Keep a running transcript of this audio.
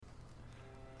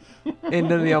And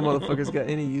none of y'all motherfuckers got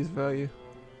any use value.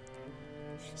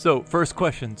 So, first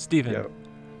question, Steven. Yep.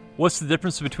 What's the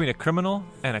difference between a criminal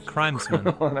and a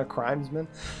crimesman? And a crimesman?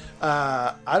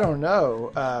 I don't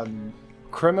know.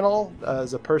 Criminal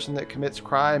is a person that commits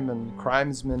crime, and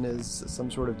crimesman is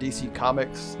some sort of DC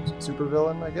Comics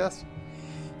supervillain, I guess.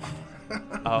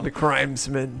 The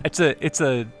crimesman.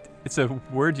 It's a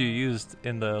word you used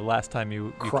in the last time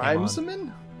you came on.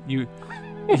 Crimesman? You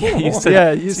said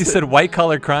Yeah, you said white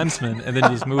collar crimesman and then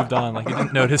just moved on like you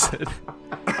didn't notice it.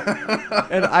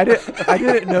 And I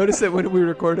didn't notice it when we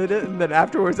recorded it, and then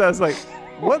afterwards I was like,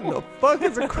 what the fuck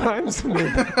is a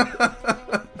crimesman?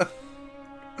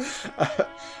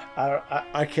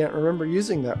 I can't remember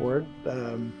using that word.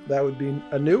 That would be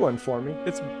a new one for me.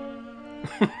 It's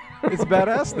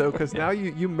badass though, because now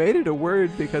you made it a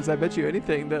word, because I bet you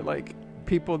anything that like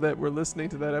people that were listening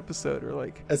to that episode are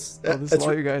like, this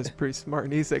lawyer guy is pretty smart,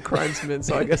 and he said crimesman,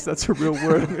 so I guess that's a real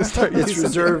word. I'm gonna start It's using.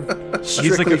 reserved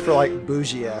strictly for like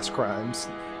bougie ass crimes.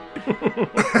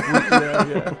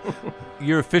 Yeah.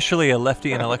 You're officially a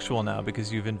lefty intellectual now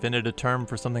because you've invented a term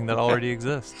for something that already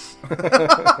exists.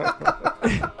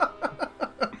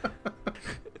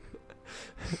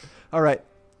 All right,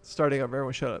 starting up.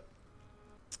 Everyone shut up.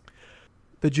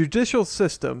 The judicial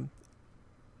system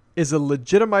is a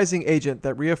legitimizing agent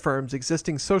that reaffirms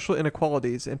existing social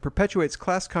inequalities and perpetuates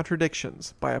class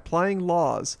contradictions by applying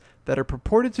laws that are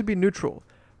purported to be neutral,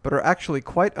 but are actually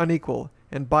quite unequal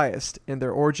and biased in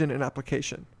their origin and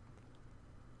application.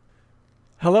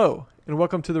 Hello, and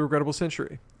welcome to the Regrettable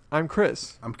Century. I'm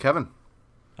Chris. I'm Kevin.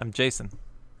 I'm Jason.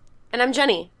 And I'm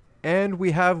Jenny. And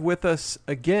we have with us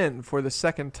again for the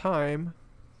second time,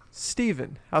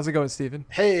 Steven. How's it going, Steven?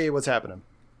 Hey, what's happening?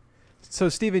 So,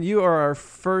 Steven, you are our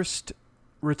first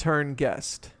return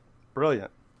guest.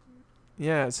 Brilliant.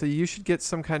 Yeah, so you should get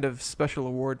some kind of special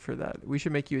award for that. We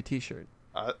should make you a t-shirt.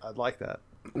 I'd like that.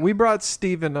 We brought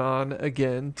Steven on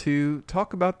again to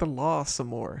talk about the law some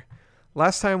more.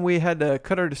 Last time we had to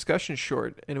cut our discussion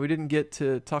short, and we didn't get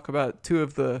to talk about two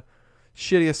of the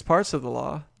shittiest parts of the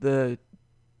law, the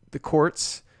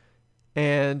courts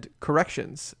and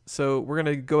corrections. So we're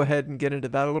going to go ahead and get into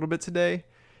that a little bit today.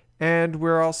 And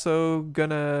we're also going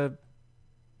to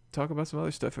talk about some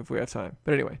other stuff if we have time.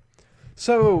 But anyway.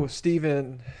 So,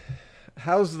 Steven,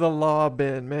 how's the law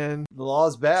been, man? The law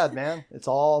is bad, man. It's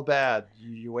all bad.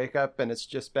 You wake up and it's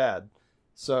just bad.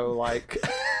 So, like,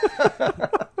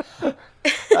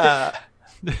 I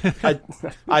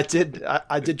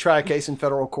did try a case in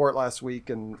federal court last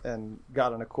week and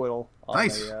got an acquittal.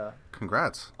 Nice.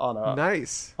 Congrats. On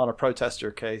a protester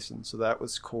case, and so that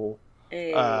was cool.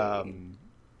 Hey.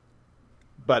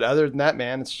 But other than that,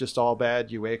 man, it's just all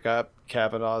bad. You wake up,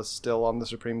 Kavanaugh's still on the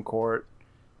Supreme Court.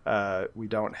 We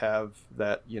don't have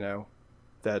that,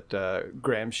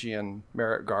 Gramscian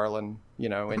Merrick Garland,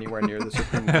 anywhere near the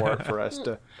Supreme Court for us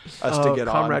to get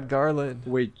on. Comrade Garland.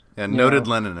 Noted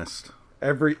Leninist.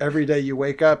 Every day you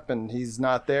wake up and he's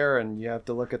not there, and you have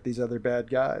to look at these other bad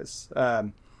guys.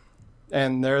 And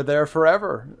they're there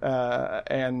forever.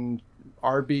 And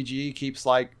RBG keeps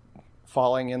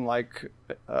falling in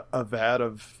a vat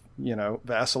of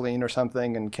Vaseline or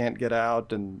something and can't get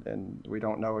out, and we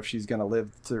don't know if she's going to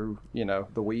live through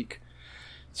the week.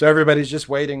 So everybody's just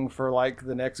waiting for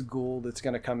the next ghoul that's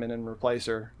going to come in and replace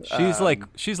her.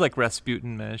 She's like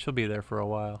Rasputin, man. She'll be there for a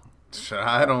while.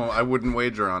 I wouldn't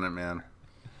wager on it, man.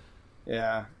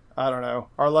 Yeah, I don't know.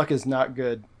 Our luck is not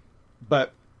good,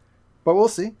 but we'll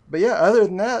see. But yeah, other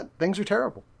than that, things are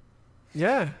terrible.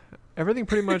 Yeah. Everything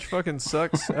pretty much fucking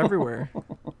sucks everywhere.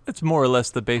 It's more or less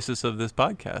the basis of this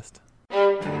podcast.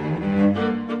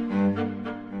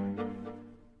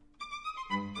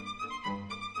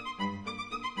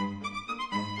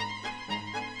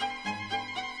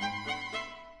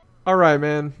 All right,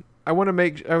 man. I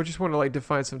just want to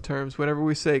define some terms. Whenever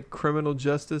we say criminal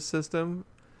justice system,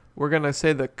 we're going to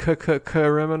say the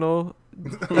criminal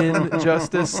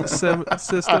injustice system.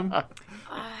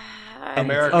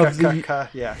 America, of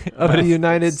the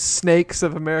United Snakes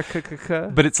of America.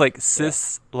 But it's like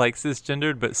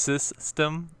cisgendered, but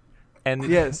system. And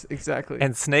yes, exactly.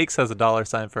 And snakes has a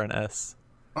 $sign for an S.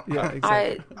 Yeah,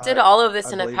 exactly. I did all of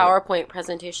this in a PowerPoint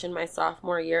presentation my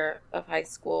sophomore year of high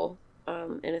school,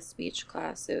 in a speech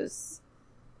class. It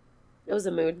was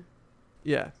a mood.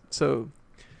 Yeah, so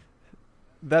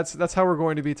that's how we're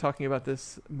going to be talking about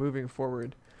this moving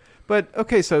forward. But,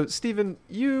 okay, so, Steven,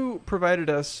 you provided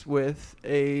us with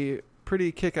a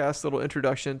pretty kick-ass little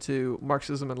introduction to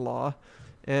Marxism and law,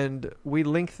 and we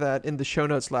linked that in the show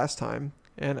notes last time,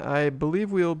 and I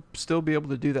believe we'll still be able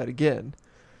to do that again.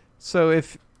 So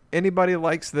if anybody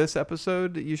likes this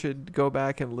episode, you should go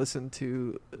back and listen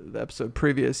to the episode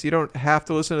previous. You don't have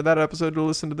to listen to that episode to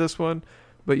listen to this one,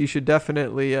 but you should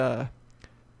definitely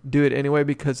do it anyway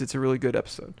because it's a really good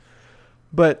episode.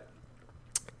 But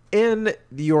in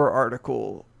your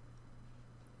article,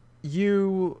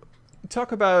 you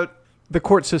talk about the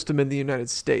court system in the United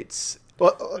States.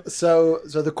 Well, so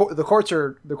the courts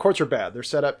are bad. They're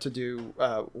set up to do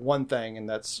one thing, and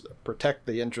that's protect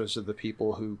the interests of the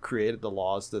people who created the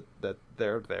laws that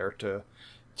they're there to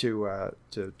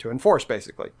enforce,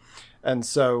 basically. And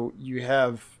so you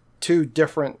have two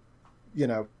different,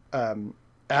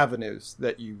 avenues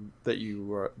that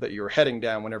you're heading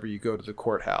down whenever you go to the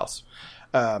courthouse.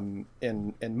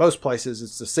 In most places,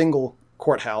 it's a single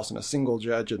courthouse and a single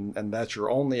judge, and that's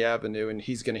your only avenue. And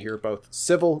he's going to hear both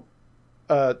civil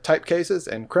type cases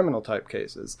and criminal type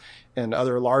cases. In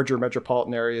other larger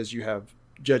metropolitan areas, you have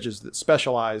judges that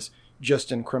specialize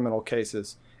just in criminal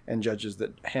cases and judges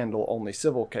that handle only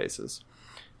civil cases.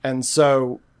 And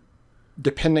so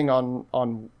depending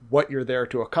on what you're there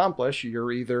to accomplish,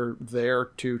 you're either there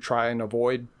to try and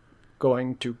avoid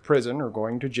going to prison or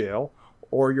going to jail,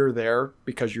 or you're there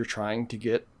because you're trying to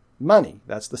get money.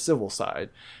 That's the civil side.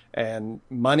 And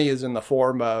money is in the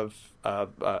form of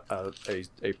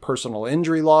a personal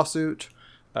injury lawsuit,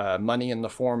 money in the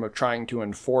form of trying to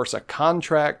enforce a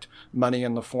contract, money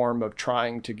in the form of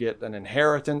trying to get an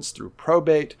inheritance through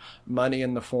probate, money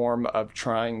in the form of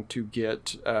trying to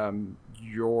get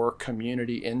your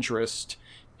community interest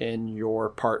in your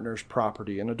partner's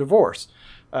property in a divorce.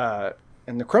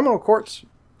 In the criminal courts,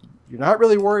 you're not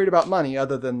really worried about money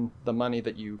other than the money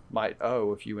that you might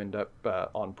owe if you end up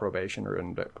on probation or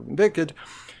end up convicted.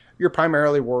 You're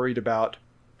primarily worried about,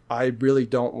 I really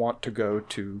don't want to go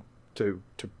to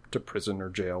prison or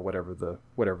jail, whatever the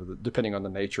depending on the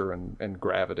nature and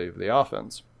gravity of the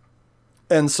offense.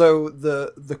 And so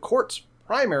the court's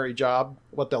primary job,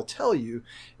 what they'll tell you,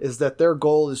 is that their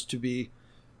goal is to be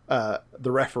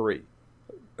the referee.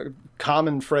 A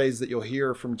common phrase that you'll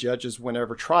hear from judges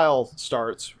whenever trial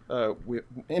starts,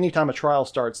 anytime a trial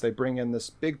starts, they bring in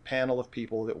this big panel of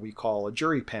people that we call a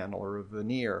jury panel or a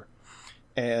veneer.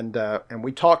 And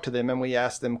we talk to them and we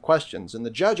ask them questions. And the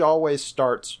judge always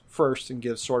starts first and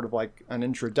gives sort of like an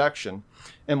introduction.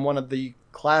 And one of the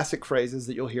classic phrases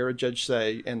that you'll hear a judge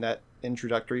say in that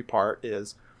introductory part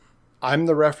is, I'm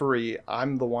the referee.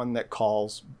 I'm the one that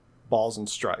calls balls and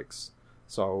strikes.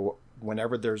 So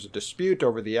whenever there's a dispute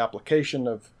over the application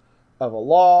of a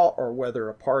law or whether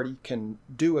a party can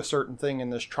do a certain thing in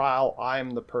this trial,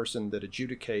 I'm the person that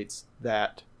adjudicates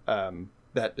that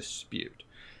dispute.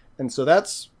 And so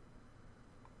that's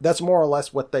more or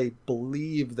less what they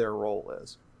believe their role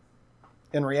is.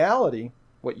 In reality,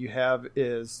 what you have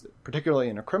is, particularly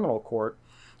in a criminal court,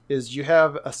 is you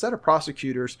have a set of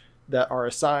prosecutors that are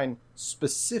assigned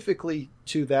specifically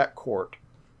to that court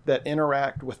that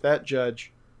interact with that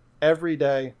judge every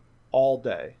day, all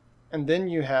day. And then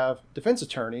you have defense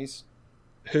attorneys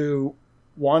who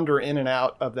wander in and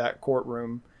out of that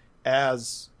courtroom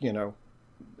as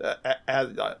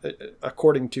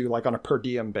according to, like, on a per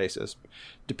diem basis,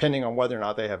 depending on whether or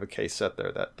not they have a case set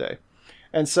there that day.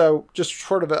 And so just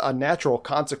sort of a natural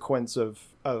consequence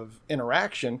of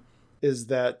interaction is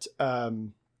that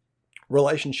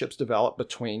relationships develop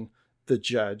between the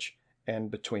judge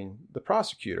and between the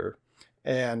prosecutor.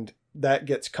 And that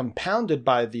gets compounded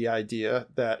by the idea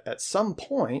that at some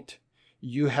point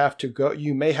you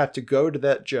may have to go to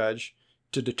that judge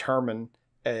to determine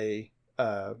a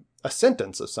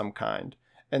sentence of some kind.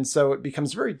 And so it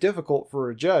becomes very difficult for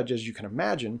a judge, as you can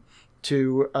imagine,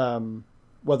 to,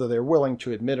 whether they're willing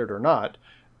to admit it or not,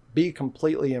 be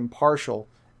completely impartial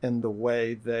in the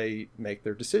way they make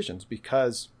their decisions,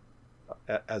 because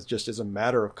as a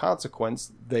matter of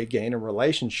consequence, they gain a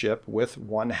relationship with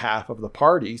one half of the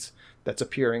parties that's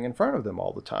appearing in front of them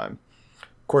all the time.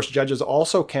 Of course, judges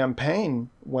also campaign,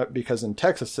 because in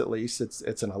Texas, at least,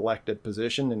 it's an elected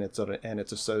position and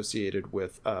it's associated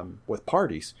with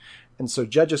parties, and so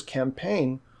judges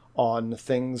campaign on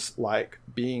things like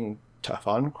being tough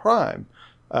on crime,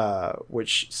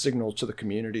 which signals to the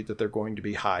community that they're going to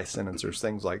be high sentencers,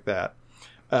 things like that.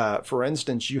 For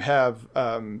instance, you have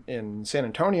in San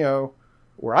Antonio,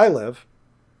 where I live,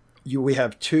 we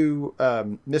have two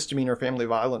misdemeanor family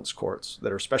violence courts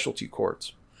that are specialty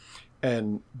courts.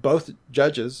 And both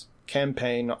judges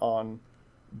campaign on,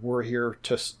 we're here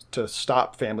to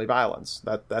stop family violence.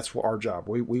 That's our job.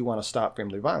 We want to stop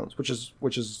family violence, which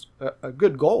is a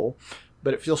good goal.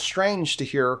 But it feels strange to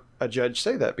hear a judge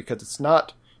say that, because it's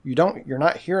not, you're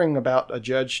not hearing about a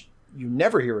judge. You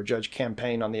never hear a judge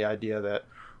campaign on the idea that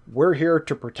we're here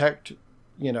to protect,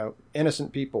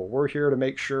 innocent people. We're here to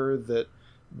make sure that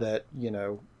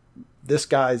this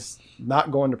guy's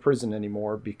not going to prison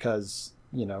anymore because,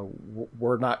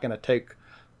 we're not going to take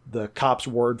the cop's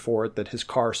word for it that his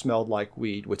car smelled like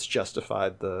weed, which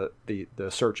justified the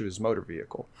search of his motor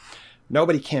vehicle.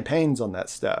 Nobody campaigns on that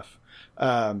stuff.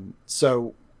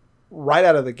 So right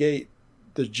out of the gate,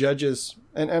 the judges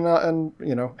and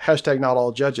hashtag not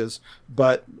all judges,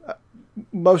 but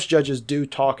most judges do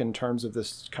talk in terms of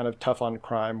this kind of tough on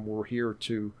crime. We're here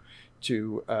to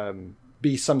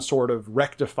be some sort of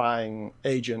rectifying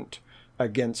agent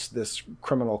against this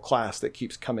criminal class that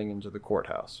keeps coming into the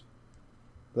courthouse.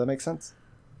 Does that make sense?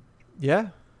 Yeah.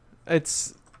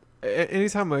 It's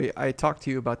anytime I talk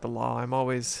to you about the law, I'm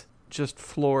always just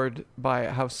floored by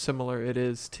how similar it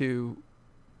is to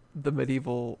the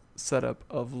medieval setup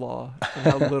of law and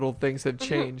how little things have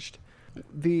changed.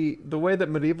 The way that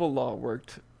medieval law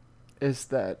worked is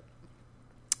that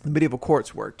the medieval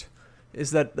courts worked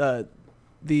is that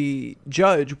the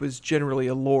judge was generally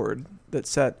a lord that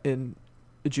sat in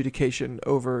adjudication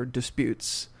over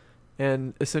disputes.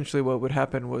 And essentially what would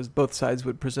happen was both sides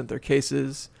would present their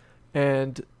cases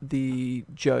and the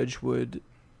judge would,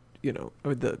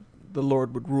 or the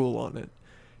lord would rule on it.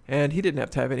 And he didn't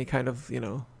have to have any kind of,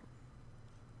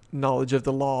 knowledge of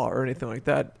the law or anything like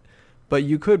that. But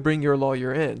you could bring your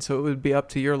lawyer in. So it would be up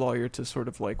to your lawyer to sort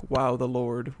of wow the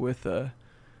lord with,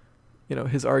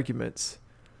 his arguments.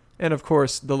 And of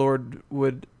course, the lord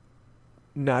would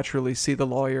naturally see the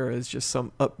lawyer as just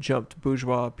some up-jumped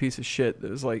bourgeois piece of shit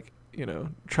that was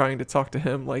trying to talk to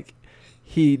him like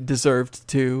he deserved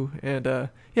to. And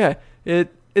it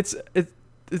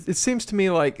seems to me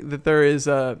like that there is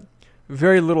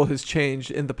very little has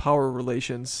changed in the power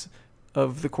relations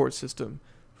of the court system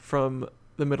from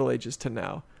the Middle Ages to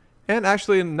now. And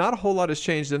actually not a whole lot has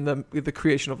changed in the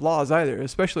creation of laws either,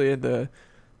 especially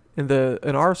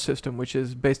in our system, which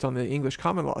is based on the English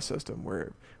common law system,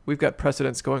 where we've got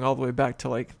precedents going all the way back to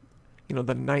the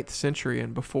 9th century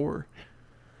and before.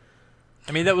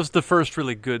 I mean, that was the first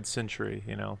really good century,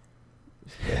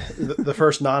 the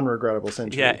first non-regrettable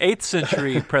century. Yeah, 8th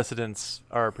century precedents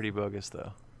are pretty bogus,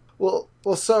 though. Well,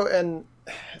 so, and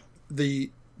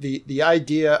the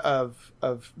idea of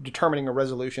determining a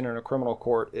resolution in a criminal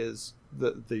court is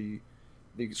the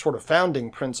sort of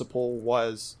founding principle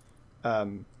was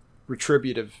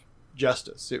retributive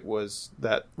justice. It was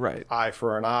that right. Eye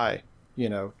for an eye,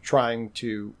 trying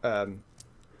to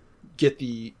get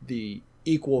the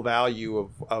equal value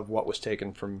of what was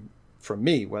taken from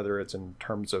me, whether it's in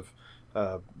terms of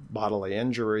bodily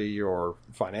injury or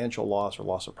financial loss or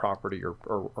loss of property or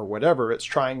whatever. It's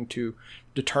trying to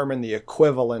determine the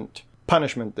equivalent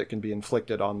punishment that can be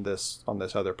inflicted on this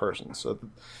other person. So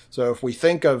if we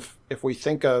think of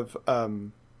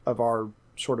our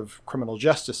sort of criminal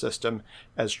justice system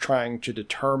as trying to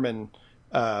determine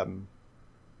trying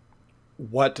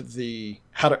to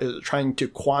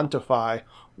quantify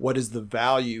what is the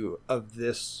value of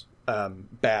this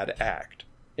bad act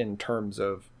in terms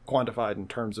of quantified in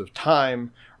terms of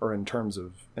time or in terms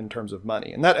of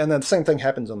money. And then the same thing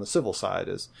happens on the civil side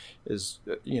is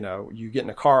you get in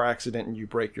a car accident and you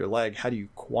break your leg. How do you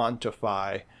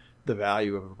quantify the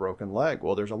value of a broken leg?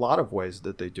 Well, there's a lot of ways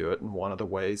that they do it. And one of the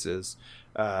ways is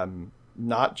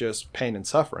not just pain and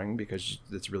suffering, because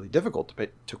it's really difficult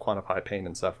to quantify pain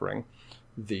and suffering.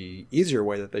 The easier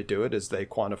way that they do it is they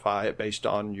quantify it based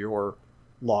on your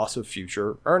loss of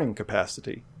future earning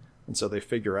capacity. And so they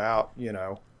figure out,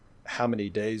 how many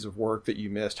days of work that you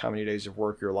missed, how many days of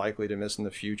work you're likely to miss in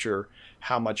the future,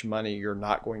 how much money you're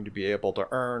not going to be able to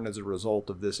earn as a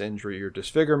result of this injury or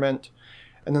disfigurement.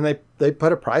 And then they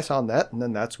put a price on that. And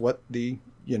then that's what if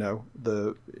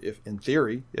in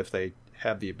theory, if they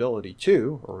have the ability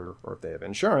to, or if they have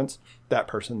insurance, that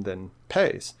person then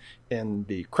pays. In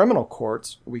the criminal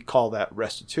courts, we call that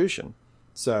restitution.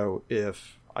 So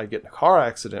if I get in a car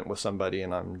accident with somebody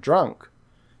and I'm drunk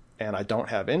and I don't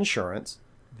have insurance,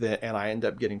 and I end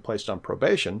up getting placed on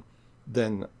probation,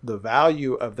 then the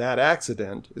value of that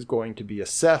accident is going to be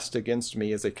assessed against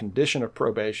me as a condition of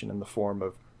probation in the form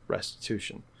of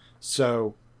restitution.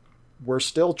 So we're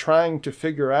still trying to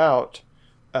figure out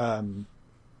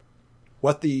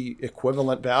what the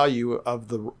equivalent value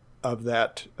of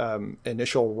that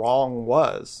initial wrong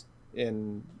was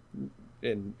in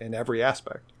every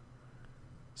aspect.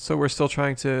 So we're still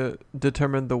trying to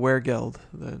determine the weregeld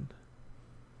then.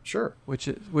 Sure. Which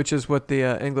is what the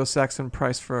Anglo-Saxon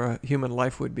price for a human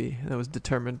life would be. That was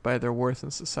determined by their worth in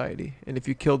society. And if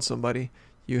you killed somebody,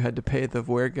 you had to pay the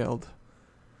weregeld.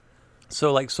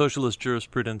 So socialist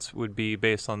jurisprudence would be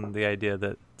based on the idea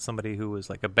that somebody who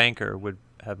was like a banker would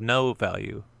have no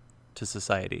value to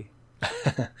society.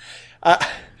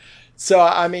 So,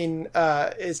 I mean,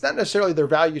 it's not necessarily their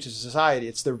value to society.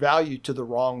 It's their value to the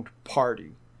wronged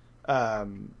party.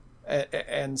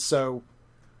 And so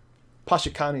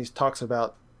Pashikani talks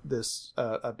about this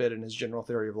a bit in his General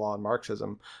Theory of Law and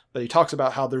Marxism, but he talks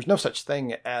about how there's no such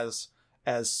thing as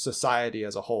society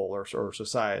as a whole or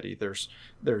society. There's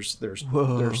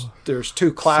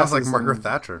two classes. Sounds like Margaret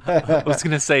Thatcher. I was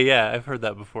going to say, yeah, I've heard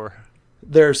that before.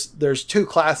 There's two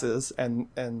classes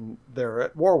and they're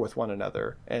at war with one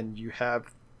another, and you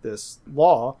have this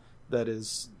law that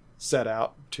is set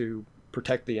out to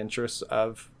protect the interests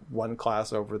of one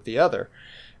class over the other.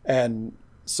 And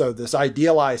so this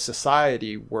idealized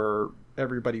society where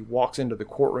everybody walks into the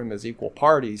courtroom as equal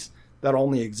parties, that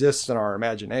only exists in our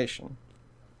imagination.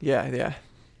 Yeah.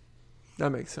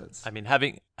 That makes sense. I mean,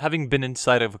 having been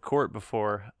inside of a court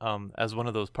before, as one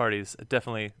of those parties, I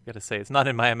definitely got to say it's not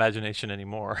in my imagination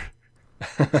anymore.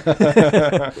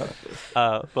 But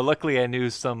luckily, I knew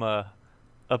some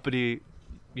uppity,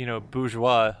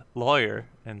 bourgeois lawyer,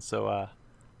 and so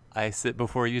I sit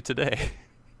before you today.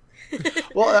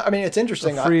 Well, I mean, it's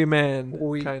interesting. A free man,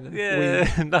 kind of.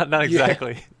 Yeah, not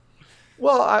exactly. Yeah.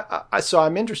 Well, so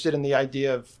I'm interested in the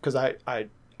idea of, because I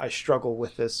struggle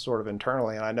with this sort of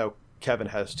internally, and I know Kevin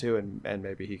has too, and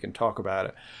maybe he can talk about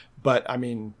it. But I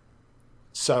mean,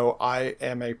 so I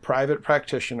am a private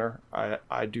practitioner.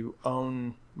 I do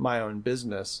own my own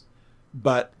business,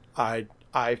 but I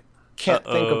can't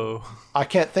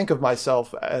think of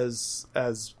myself as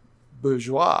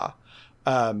bourgeois,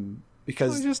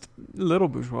 because just little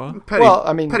bourgeois.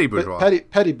 Petty bourgeois.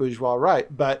 Petty bourgeois,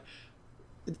 right? But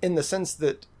in the sense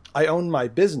that I own my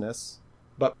business,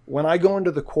 but when I go into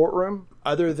the courtroom,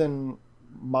 other than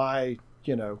my,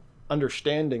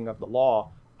 understanding of the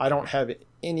law, I don't have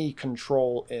any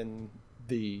control in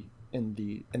the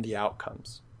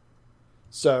outcomes.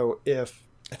 So if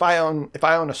I own a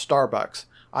Starbucks,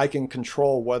 I can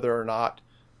control whether or not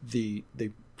the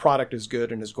product is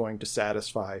good and is going to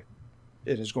satisfy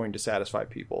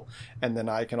people. And then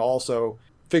I can also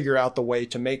figure out the way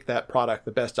to make that product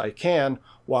the best I can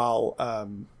while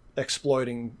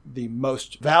exploiting the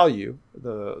most value,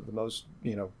 the most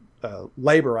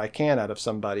labor I can out of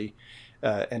somebody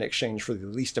in exchange for the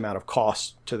least amount of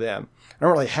cost to them. I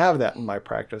don't really have that in my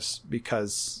practice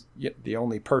because the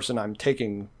only person I'm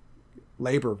taking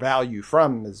labor value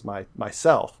from is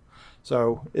myself.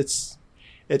 So it's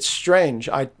strange.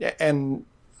 I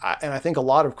think a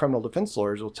lot of criminal defense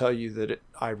lawyers will tell you that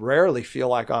I rarely feel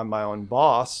like I'm my own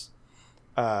boss.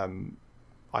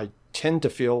 I tend to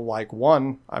feel like,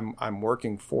 one, I'm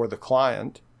working for the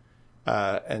client,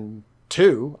 and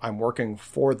two, I'm working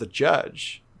for the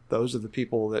judge. Those are the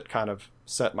people that kind of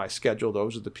set my schedule.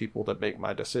 Those are the people that make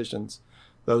my decisions.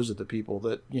 Those are the people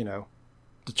that,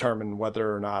 determine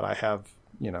whether or not I have,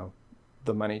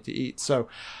 the money to eat. So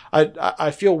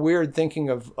I feel weird thinking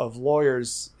of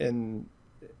lawyers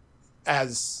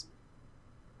as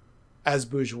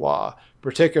bourgeois,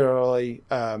 particularly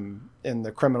in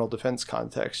the criminal defense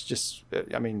context.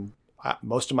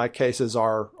 Most of my cases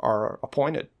are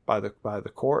appointed by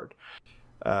the court.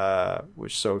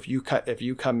 So if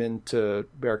you come into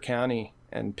Bexar County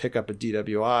and pick up a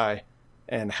DWI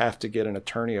and have to get an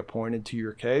attorney appointed to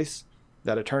your case,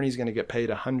 that attorney is going to get paid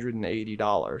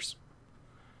 $180.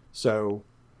 So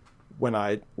when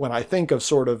I think of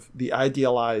sort of the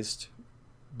idealized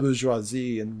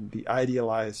bourgeoisie and the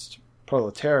idealized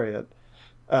proletariat,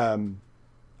 I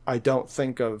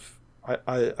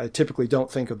typically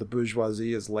don't think of the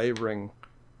bourgeoisie as laboring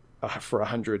for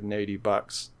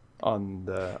 $180 on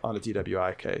a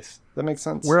DWI case. That makes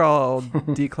sense? We're all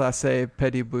déclassé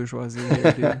petty bourgeoisie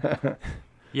here, dude.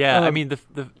 Yeah, I mean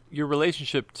your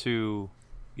relationship to,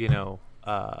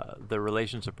 the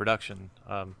relations of production.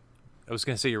 I was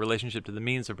going to say your relationship to the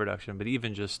means of production, but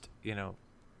even just,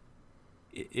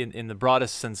 in the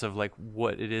broadest sense of like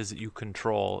what it is that you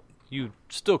control, you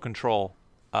still control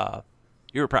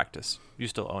your practice. You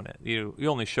still own it. You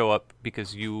only show up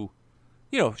because sure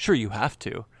you have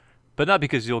to, but not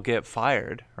because you'll get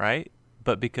fired, right?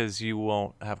 But because you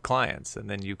won't have clients, and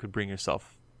then you could bring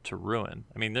yourself to ruin.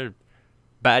 I mean, they're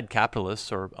bad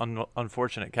capitalists or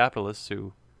unfortunate capitalists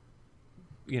who,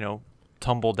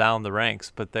 tumble down the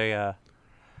ranks, but they... I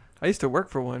used to work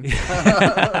for one.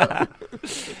 I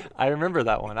remember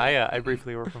that one. I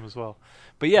briefly worked for him as well.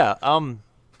 But yeah,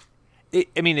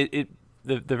 the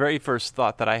very first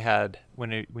thought that I had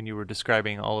when you were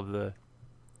describing all of the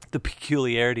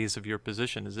peculiarities of your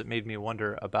position is it made me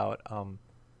wonder about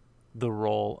the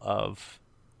role of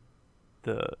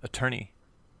the attorney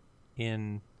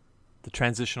in the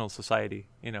transitional society.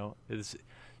 Is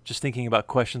just thinking about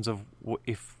questions of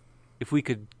if we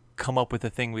could come up with a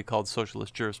thing we called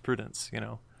socialist jurisprudence,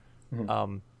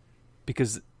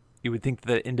 because you would think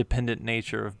that independent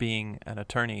nature of being an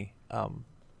attorney,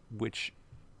 which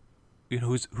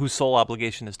whose sole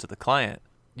obligation is to the client,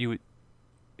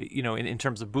 in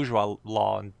terms of bourgeois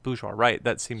law and bourgeois right,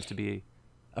 that seems to be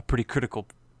a pretty critical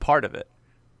part of it.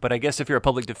 But I guess if you're a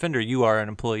public defender, you are an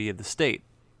employee of the state.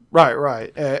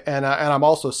 Right. And I'm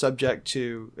also subject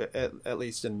to, at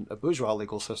least in a bourgeois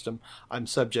legal system, I'm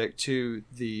subject to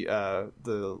the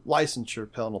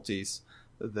licensure penalties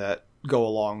that go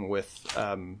along with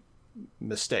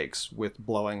mistakes, with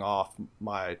blowing off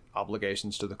my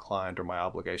obligations to the client or my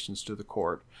obligations to the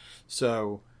court.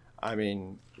 So, I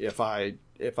mean, if I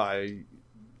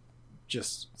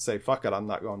just say, fuck it, I'm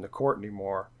not going to court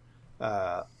anymore,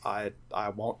 I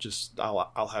won't just,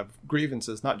 I'll have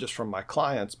grievances, not just from my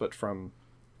clients, but from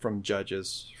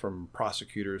judges, from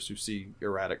prosecutors who see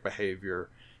erratic behavior,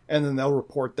 and then they'll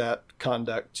report that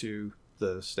conduct to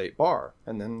the state bar,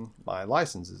 and then my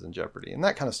license is in jeopardy. And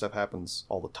that kind of stuff happens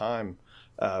all the time,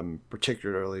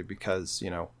 particularly because,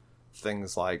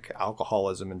 things like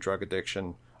alcoholism and drug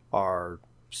addiction are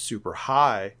super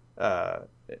high,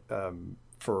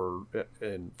 for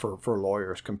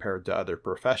lawyers compared to other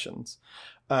professions.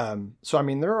 So, I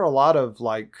mean, there are a lot of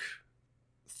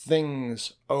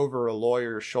things over a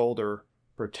lawyer's shoulder,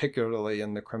 particularly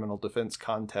in the criminal defense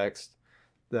context,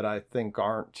 that I think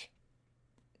aren't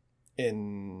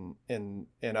in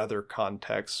other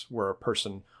contexts where a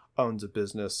person owns a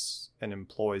business and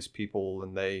employs people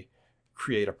and they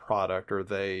create a product or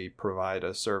they provide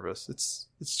a service.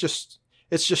 It's just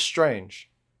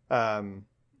strange.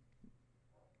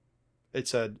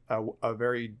 It's a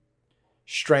very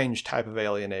strange type of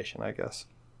alienation, I guess.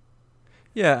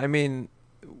 Yeah, I mean,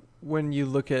 when you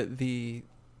look at the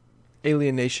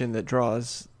alienation that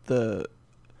draws the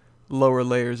lower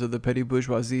layers of the petty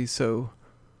bourgeoisie so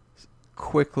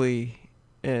quickly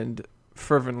and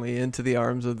fervently into the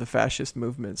arms of the fascist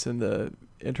movements in the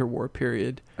interwar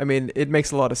period, I mean, it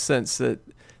makes a lot of sense that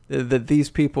these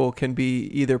people can be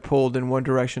either pulled in one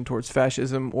direction towards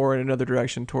fascism or in another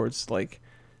direction towards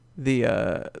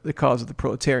the cause of the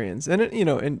proletarians. And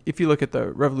and if you look at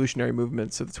the revolutionary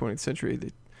movements of the 20th century,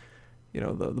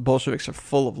 the Bolsheviks are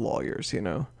full of lawyers,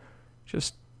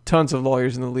 just tons of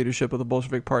lawyers in the leadership of the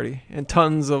Bolshevik Party, and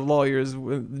tons of lawyers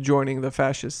joining the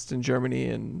fascists in Germany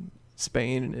and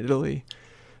Spain and Italy.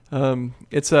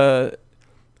 It's a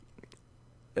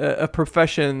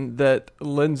profession that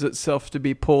lends itself to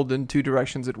be pulled in two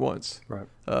directions at once, right?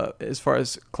 As far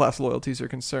as class loyalties are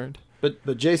concerned.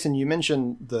 But Jason, you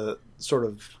mentioned the sort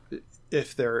of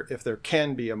if there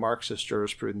can be a Marxist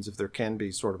jurisprudence, if there can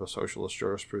be sort of a socialist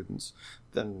jurisprudence,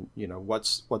 then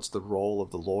what's the role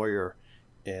of the lawyer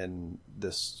in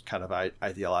this kind of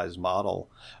idealized model?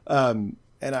 And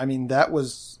I mean, that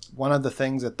was one of the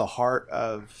things at the heart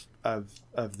of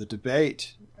the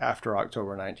debate after October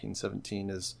 1917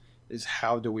 is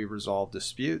how do we resolve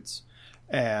disputes?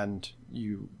 And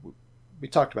we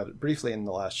talked about it briefly in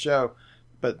the last show,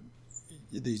 but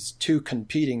these two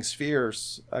competing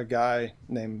spheres, a guy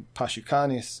named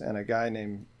Pashukanis and a guy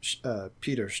named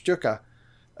Peter Stuka,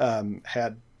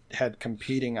 had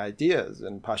competing ideas.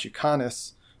 And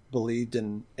Pashukanis believed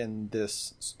in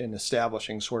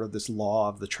establishing sort of this law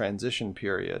of the transition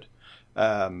period,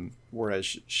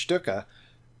 whereas Stuka,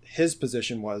 his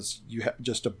position was you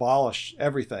just abolish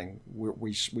everything.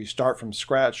 We start from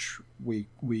scratch. We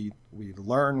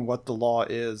learn what the law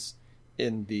is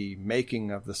in the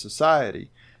making of the society.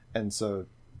 And so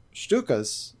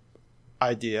Stuka's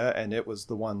idea, and it was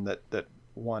the one that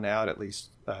won out at least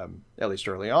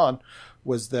early on,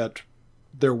 was that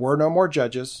there were no more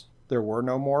judges, there were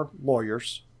no more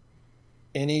lawyers.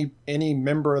 Any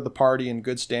member of the party in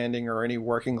good standing or any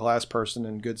working class person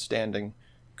in good standing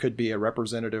could be a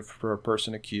representative for a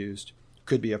person accused,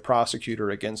 could be a prosecutor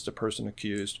against a person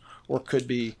accused, or could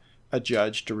be a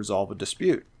judge to resolve a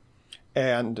dispute.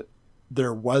 And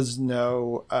there was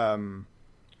no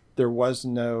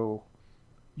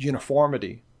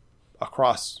uniformity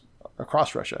across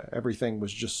Russia. Everything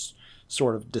was just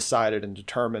sort of decided and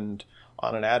determined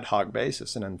on an ad hoc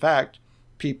basis. And in fact,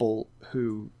 people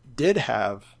who did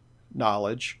have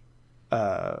knowledge,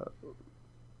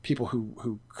 people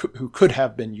who could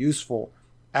have been useful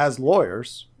as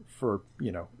lawyers for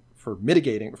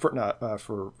mitigating,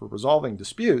 for resolving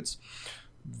disputes,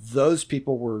 those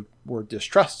people were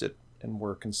distrusted and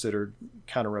were considered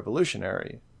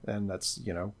counter-revolutionary. And that's,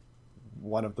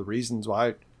 one of the reasons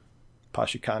why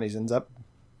Pashukanis ends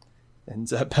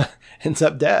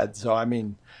up dead. So, I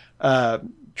mean,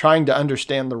 trying to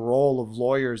understand the role of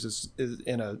lawyers is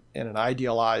in an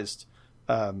idealized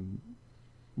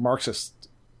Marxist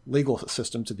legal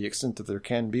system, to the extent that there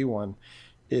can be one,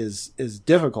 is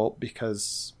difficult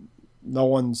because no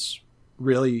one's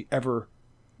really ever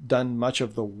done much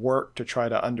of the work to try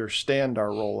to understand our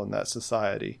role in that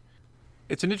society.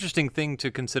 It's an interesting thing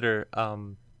to consider,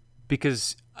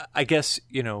 because I guess,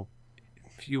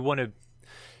 if you want to,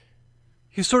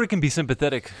 you sort of can be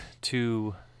sympathetic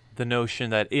to the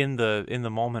notion that in the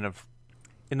moment of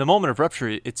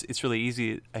rupture, it's really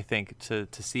easy, I think, to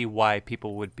see why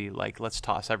people would be like, let's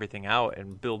toss everything out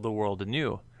and build the world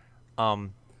anew.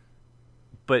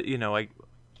 But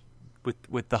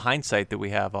with the hindsight that we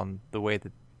have on the way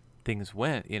that things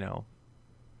went,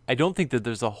 I don't think that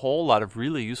there's a whole lot of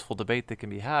really useful debate that can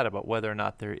be had about whether or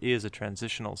not there is a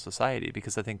transitional society,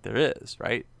 because I think there is,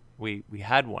 right? We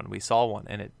had one, we saw one,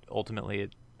 and it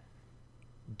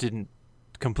didn't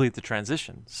complete the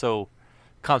transition. So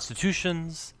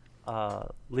constitutions,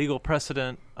 legal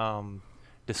precedent,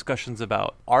 discussions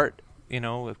about art,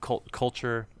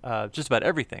 culture, just about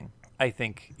everything, I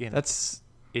think, that's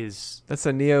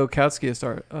a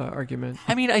neo-Kautskyist argument.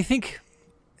 I mean, I think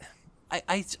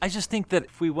I just think that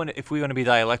if we want to be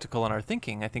dialectical in our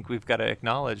thinking, I think we've got to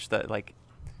acknowledge that, like,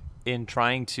 in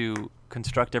trying to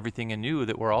construct everything anew,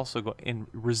 that we're also in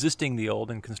resisting the old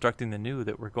and constructing the new,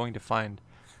 that we're going to find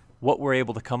what we're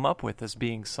able to come up with as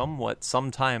being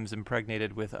sometimes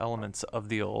impregnated with elements of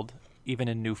the old, even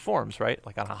in new forms, right?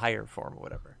 Like on a higher form or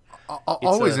whatever.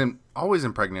 Always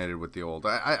impregnated with the old.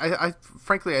 I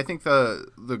frankly, I think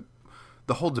the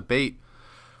whole debate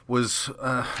was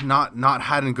not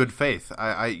had in good faith.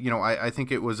 I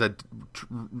think it was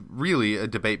really a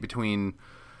debate between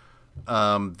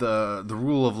the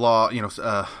rule of law,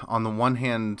 on the one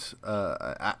hand,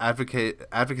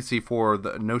 advocacy for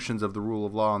the notions of the rule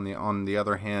of law, on the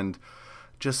other hand,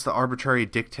 just the arbitrary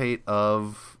dictate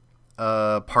of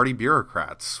party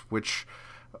bureaucrats, which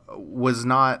was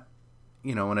not,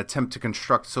 an attempt to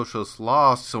construct socialist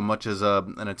law so much as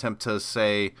an attempt to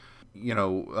say,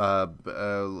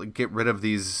 get rid of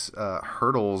these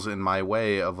hurdles in my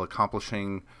way of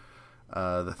accomplishing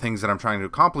the things that I'm trying to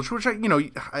accomplish, which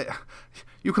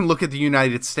you can look at the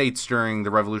United States during the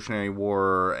Revolutionary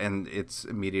War and its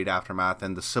immediate aftermath,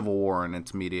 and the Civil War and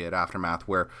its immediate aftermath,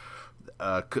 where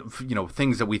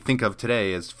things that we think of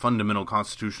today as fundamental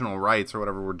constitutional rights or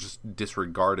whatever were just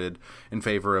disregarded in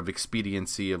favor of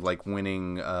expediency of like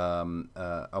winning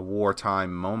a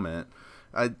wartime moment,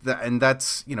 and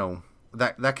that's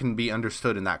that can be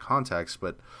understood in that context,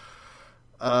 but.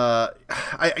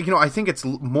 I think it's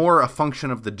more a function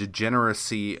of the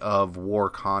degeneracy of war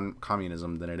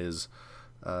communism than it is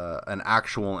an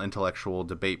actual intellectual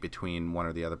debate between one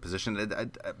or the other position.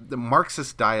 The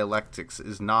Marxist dialectics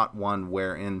is not one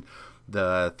wherein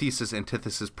the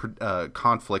thesis-antithesis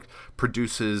conflict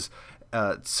produces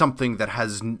something that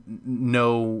has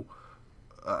no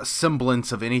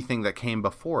semblance of anything that came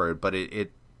before it, but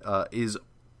it is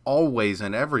always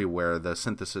and everywhere the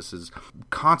synthesis is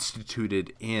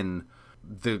constituted in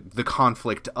the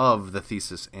conflict of the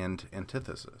thesis and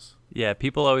antithesis. Yeah,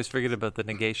 people always forget about the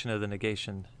negation of the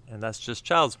negation, and that's just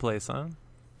child's play, son.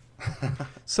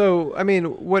 So, I mean,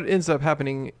 what ends up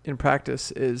happening in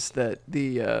practice is that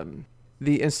the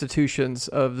institutions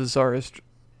of the Tsarist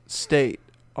state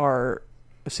are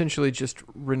essentially just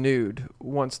renewed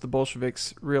once the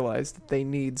Bolsheviks realize that they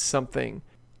need something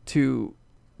to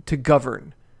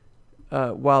govern.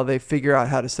 While they figure out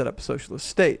how to set up a socialist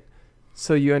state.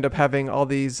 So you end up having all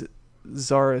these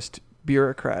Tsarist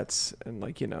bureaucrats and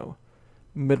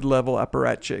mid-level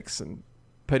apparatchiks and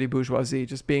petty bourgeoisie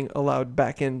just being allowed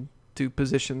back into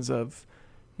positions of,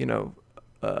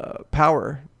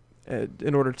 power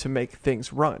in order to make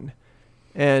things run.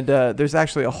 And there's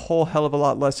actually a whole hell of a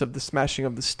lot less of the smashing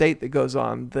of the state that goes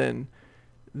on than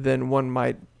one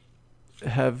might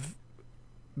have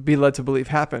be led to believe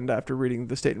happened after reading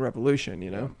The State and Revolution,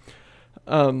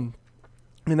 and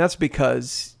that's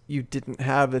because you didn't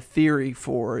have a theory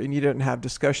for, and you didn't have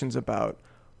discussions about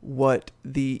what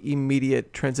the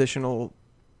immediate transitional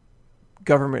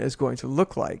government is going to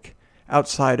look like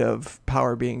outside of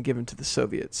power being given to the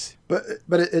Soviets. But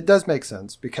it does make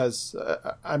sense because,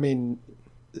 we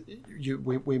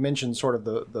mentioned sort of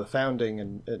the founding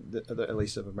and at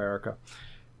least of America,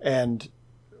 and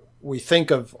we think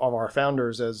of our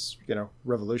founders as,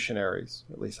 revolutionaries.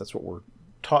 At least that's what we're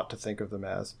taught to think of them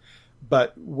as.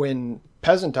 But when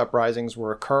peasant uprisings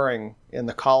were occurring in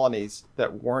the colonies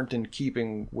that weren't in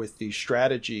keeping with the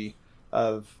strategy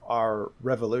of our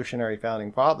revolutionary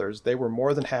founding fathers, they were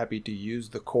more than happy to use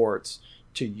the courts,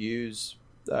 to use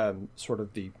sort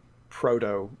of the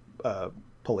proto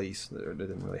police. They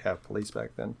didn't really have police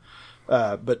back then.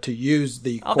 But to use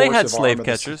the course they had of slave arm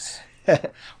catchers.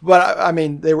 But I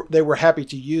mean, they were happy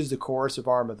to use the coercive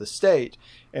arm of the state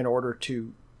in order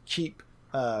to keep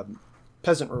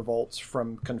peasant revolts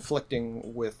from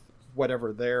conflicting with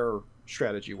whatever their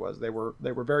strategy was. They were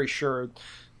very sure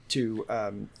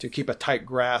to keep a tight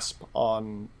grasp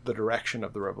on the direction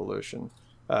of the revolution,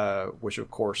 which of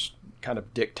course kind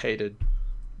of dictated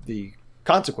the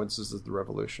consequences of the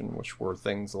revolution, which were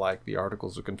things like the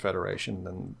Articles of Confederation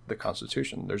and the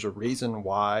Constitution. There's a reason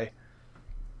why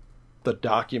the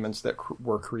documents that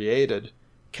were created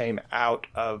came out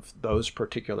of those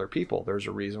particular people. There's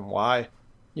a reason why,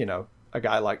 a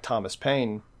guy like Thomas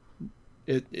Paine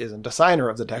isn't a signer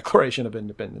of the Declaration of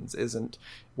Independence,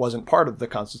 wasn't part of the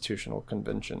Constitutional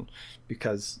Convention,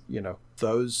 because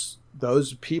those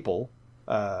people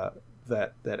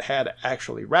that had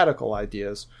actually radical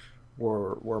ideas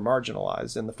were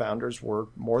marginalized, and the founders were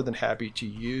more than happy to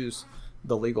use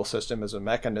the legal system as a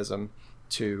mechanism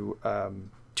to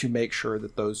make sure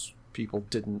that those people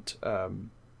didn't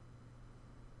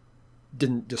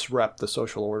disrupt the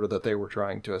social order that they were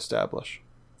trying to establish.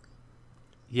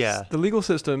 Yeah. The legal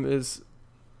system is,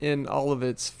 in all of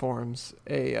its forms,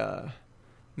 a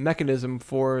mechanism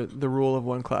for the rule of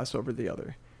one class over the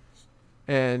other.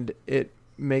 And it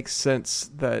makes sense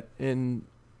that in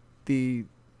the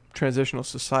transitional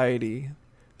society,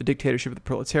 the dictatorship of the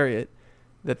proletariat,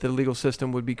 that the legal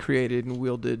system would be created and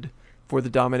wielded for the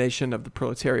domination of the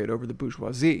proletariat over the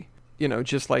bourgeoisie.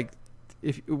 Just like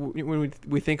when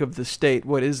we think of the state,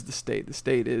 what is the state? The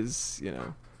state is,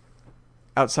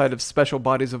 outside of special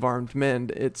bodies of armed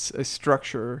men, it's a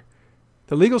structure,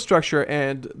 the legal structure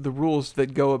and the rules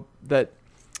that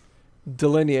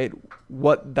delineate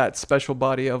what that special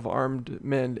body of armed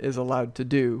men is allowed to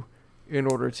do in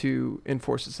order to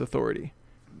enforce its authority.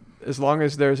 As long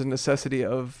as there's a necessity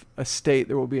of a state,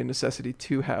 there will be a necessity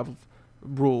to have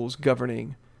rules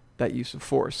governing that use of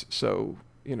force. So,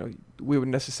 we would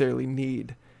necessarily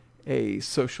need a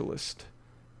socialist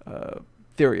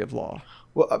theory of law.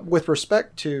 Well, with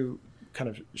respect to kind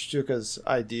of Stuka's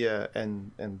idea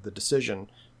and the decision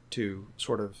to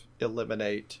sort of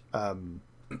eliminate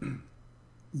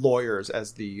lawyers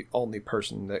as the only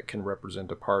person that can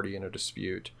represent a party in a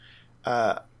dispute,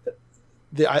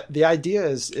 the idea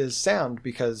is sound,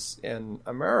 because in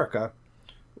America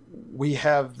we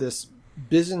have this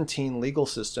Byzantine legal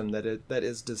system that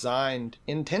is designed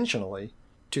intentionally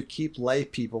to keep lay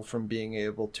people from being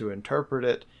able to interpret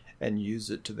it and use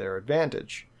it to their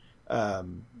advantage.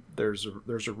 There's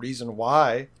a reason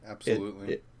why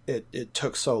absolutely it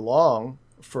took so long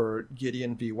for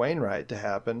Gideon v. Wainwright to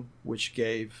happen, which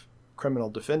gave criminal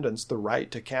defendants the right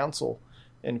to counsel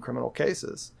in criminal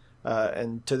cases.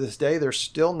 And to this day, there's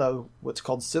still no what's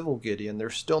called civil Gideon.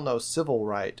 There's still no civil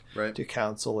right to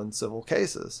counsel in civil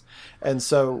cases. And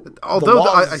so, although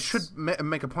I should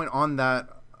make a point on that,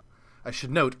 I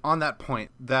should note on that point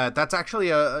that that's actually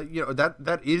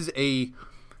that is a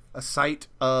site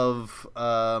of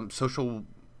social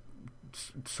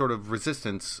sort of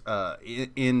resistance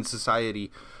in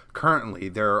society currently.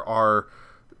 There are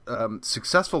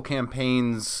successful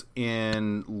campaigns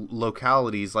in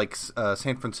localities like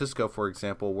San Francisco, for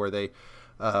example, where they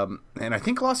and I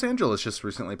think Los Angeles just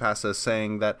recently passed us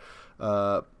saying that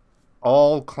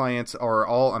all clients or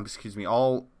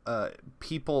all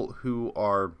people who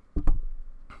are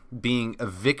being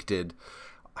evicted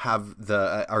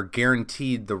are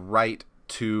guaranteed the right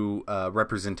to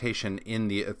representation in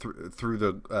the through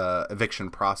the eviction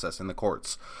process in the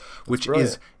courts, which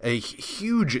is a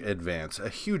huge advance,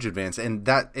 and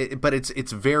but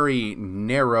it's very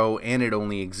narrow, and it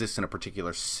only exists in a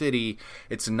particular city.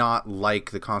 It's not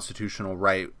like the constitutional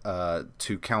right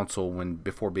to counsel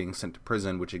before being sent to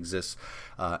prison, which exists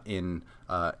in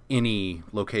any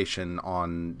location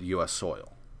on U.S.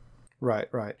 soil. Right.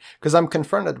 Because I'm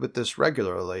confronted with this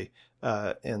regularly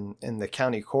in the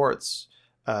county courts.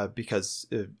 Because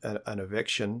an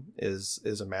eviction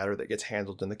is a matter that gets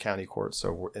handled in the county courts.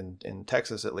 So in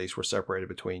Texas, at least, we're separated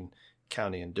between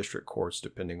county and district courts,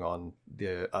 depending on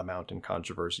the amount and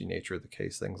controversy nature of the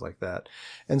case, things like that.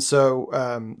 And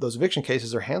so those eviction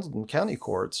cases are handled in county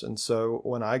courts. And so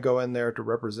when I go in there to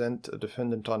represent a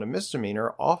defendant on a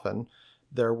misdemeanor, often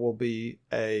there will be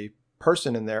a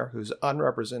person in there who's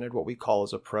unrepresented, what we call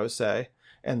as a pro se.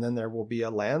 And then there will be a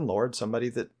landlord, somebody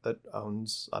that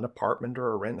owns an apartment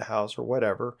or a rent house or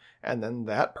whatever. And then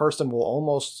that person will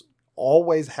almost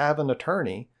always have an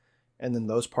attorney. And then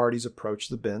those parties approach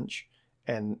the bench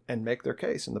and make their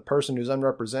case. And the person who's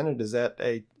unrepresented is at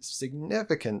a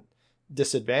significant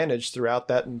disadvantaged throughout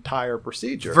that entire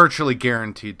procedure. Virtually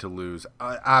guaranteed to lose.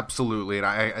 Absolutely. And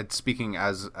I speaking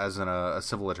as a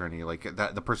civil attorney, like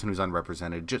that, the person who's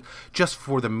unrepresented, just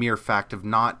for the mere fact of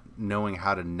not knowing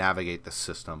how to navigate the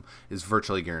system, is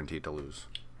virtually guaranteed to lose.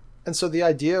 And so the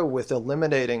idea with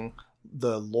eliminating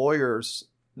the lawyers,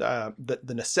 the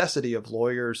necessity of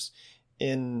lawyers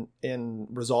in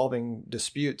resolving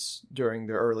disputes during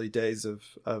the early days of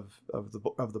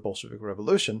the Bolshevik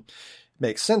Revolution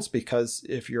makes sense, because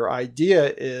if your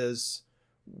idea is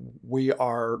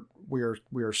we're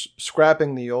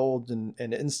scrapping the old and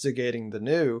instigating the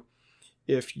new,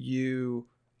 if you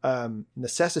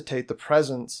necessitate the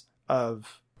presence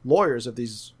of lawyers, of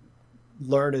these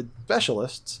learned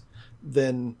specialists,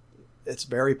 then it's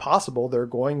very possible they're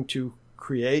going to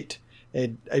create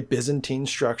a Byzantine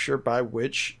structure by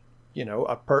which,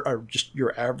 just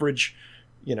your average,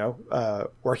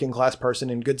 working class person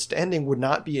in good standing would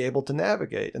not be able to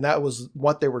navigate. And that was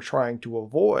what they were trying to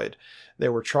avoid. They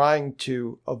were trying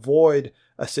to avoid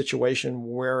a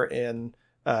situation wherein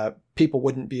people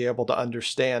wouldn't be able to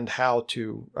understand how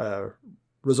to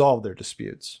resolve their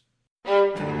disputes.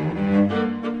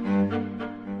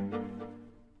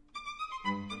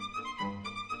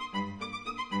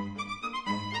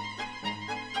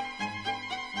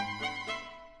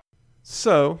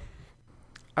 So,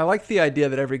 I like the idea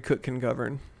that every cook can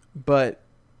govern, but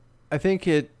I think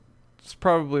it's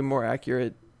probably more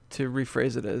accurate to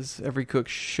rephrase it as every cook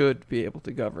should be able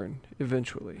to govern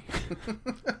eventually.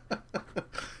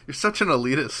 You're such an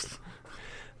elitist.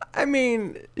 I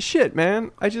mean, shit,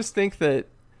 man. I just think that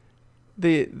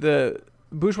the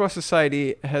bourgeois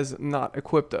society has not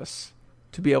equipped us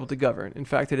to be able to govern. In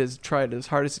fact, it has tried as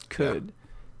hard as it could,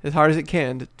 as hard as it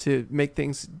can, to make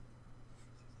things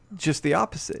just the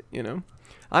opposite,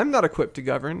 I'm not equipped to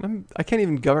govern. I can't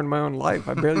even govern my own life.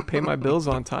 I barely pay my bills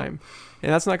on time. And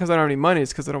that's not because I don't have any money.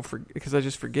 It's because I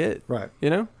just forget. Right.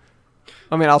 I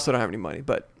mean, I also don't have any money,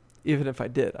 but even if I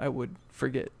did, I would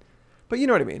forget. But you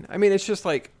know what I mean? I mean, it's just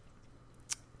like,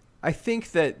 I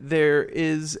think that there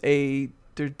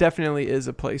definitely is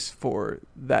a place for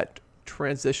that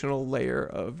transitional layer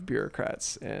of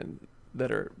bureaucrats, and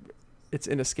it's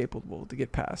inescapable to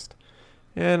get past.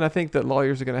 And I think that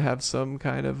lawyers are going to have some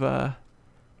kind of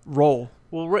role.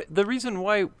 Well, the reason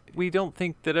why we don't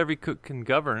think that every cook can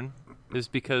govern is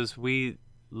because we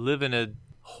live in a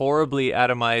horribly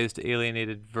atomized,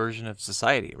 alienated version of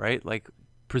society, right? Like,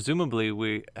 presumably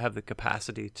we have the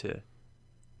capacity to,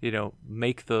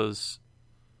 make those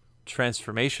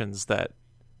transformations that,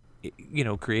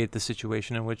 create the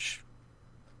situation in which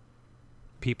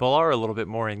people are a little bit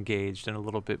more engaged and a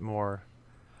little bit more,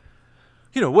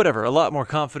 a lot more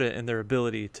confident in their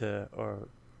ability to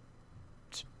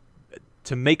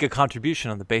make a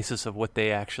contribution on the basis of what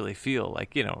they actually feel.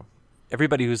 Like,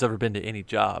 everybody who's ever been to any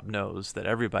job knows that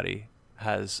everybody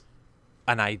has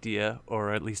an idea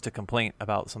or at least a complaint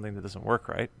about something that doesn't work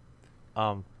right.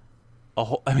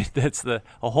 That's a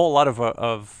whole lot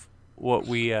of what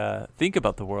we think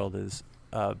about the world is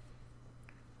an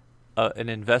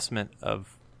investment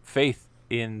of faith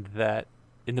in the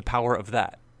power of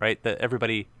that. Right, that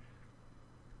everybody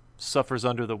suffers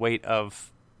under the weight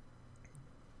of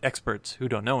experts who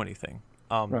don't know anything.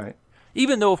 Right.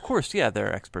 Even though, of course, there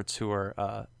are experts who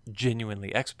are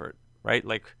genuinely expert. Right.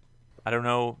 Like, I don't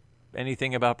know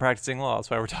anything about practicing law.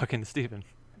 That's why we're talking to Stephen.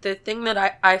 The thing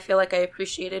that I feel like I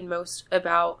appreciated most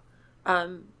about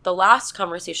the last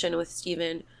conversation with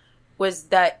Stephen was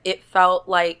that it felt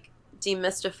like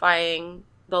demystifying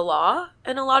the law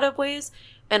in a lot of ways,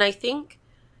 and I think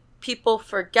people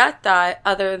forget that,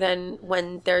 other than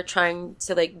when they're trying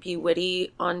to be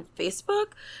witty on Facebook.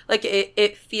 Like,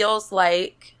 it feels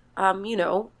like,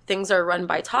 things are run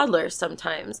by toddlers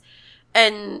sometimes.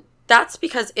 And that's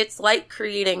because it's like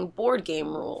creating board game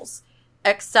rules,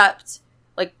 except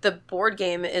the board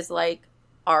game is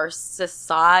our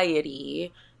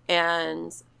society,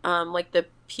 and the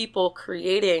people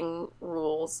creating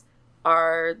rules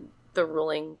are the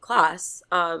ruling class.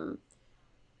 And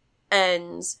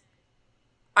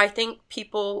I think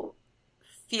people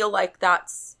feel like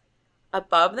that's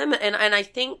above them, and I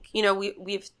think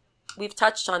we've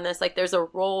touched on this. There's a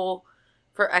role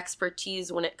for expertise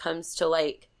when it comes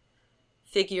to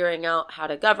figuring out how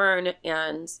to govern,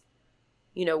 and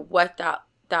what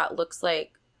that looks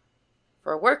like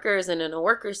for workers and in a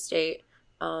worker state,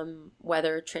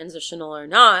 whether transitional or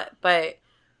not. But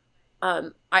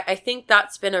I think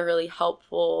that's been a really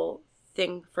helpful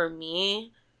thing for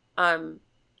me.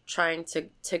 Trying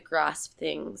to grasp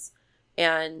things,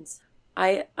 and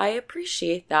I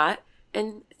appreciate that,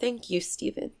 and thank you,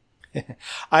 Stephen.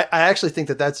 I actually think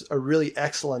that that's a really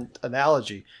excellent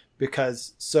analogy,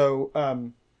 because so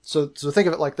think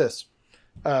of it like this: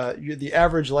 the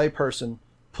average layperson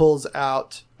pulls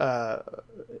out the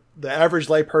average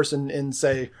layperson in,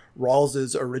 say,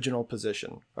 Rawls's original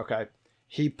position. Okay,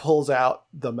 he pulls out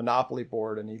the Monopoly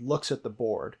board and he looks at the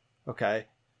board. Okay,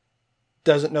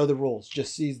 doesn't know the rules,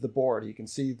 just sees the board. He can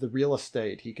see the real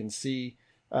estate. He can see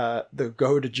the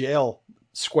go to jail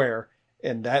square,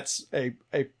 and that's a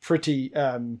pretty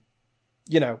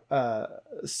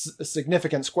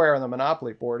significant square on the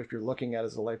Monopoly board if you're looking at it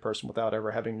as a layperson without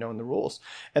ever having known the rules.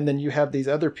 And then you have these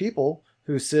other people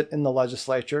who sit in the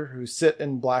legislature, who sit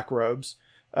in black robes,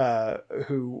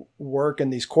 who work in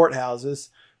these courthouses,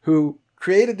 who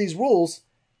created these rules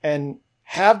and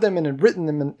have them and written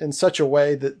them in such a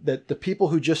way that the people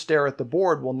who just stare at the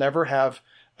board will never have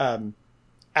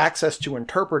access to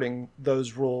interpreting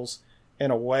those rules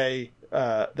in a way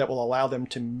that will allow them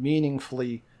to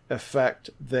meaningfully affect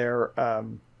their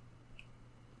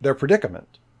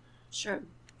predicament. Sure.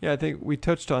 Yeah, I think we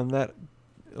touched on that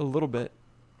a little bit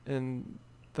in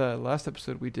the last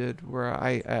episode we did, where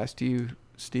I asked you,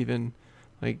 Stephen,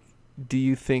 like, do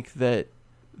you think that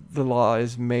the law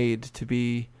is made to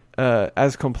be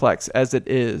as complex as it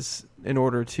is in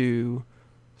order to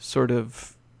sort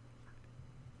of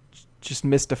just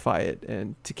mystify it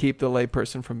and to keep the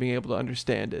layperson from being able to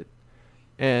understand it?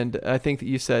 And I think that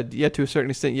you said, yeah, to a certain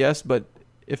extent, yes, but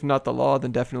if not the law,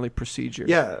 then definitely procedure.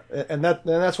 Yeah, and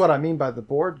that's what I mean by the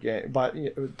board game.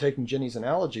 By taking Jenny's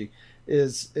analogy,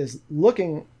 is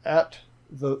looking at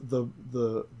the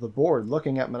board,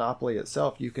 looking at Monopoly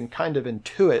itself. You can kind of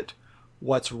intuit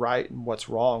what's right and what's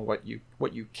wrong, what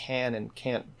you can and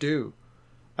can't do.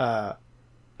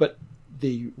 But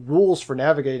the rules for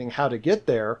navigating how to get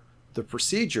there, the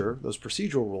procedure, those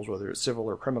procedural rules, whether it's civil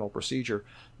or criminal procedure,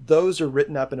 those are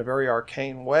written up in a very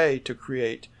arcane way to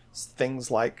create things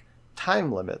like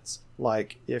time limits.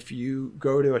 Like if you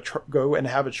go to go and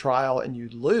have a trial and you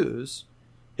lose,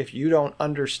 if you don't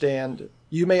understand,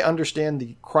 you may understand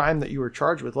the crime that you were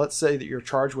charged with. Let's say that you're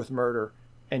charged with murder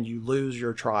and you lose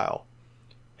your trial,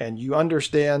 and you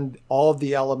understand all of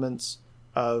the elements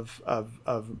of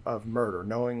murder,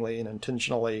 knowingly and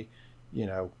intentionally,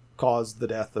 caused the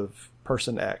death of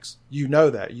person X. You know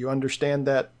that. You understand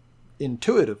that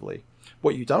intuitively.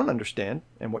 What you don't understand,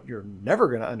 and what you're never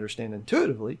going to understand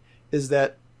intuitively, is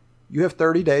that you have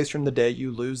 30 days from the day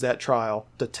you lose that trial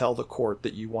to tell the court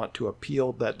that you want to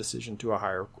appeal that decision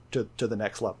to to the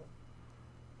next level.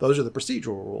 Those are the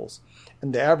procedural rules.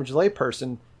 And the average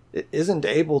layperson isn't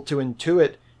able to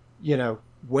intuit,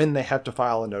 when they have to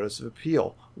file a notice of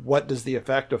appeal. What does the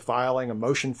effect of filing a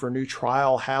motion for new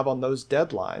trial have on those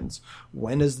deadlines?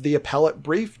 When is the appellate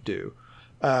brief due?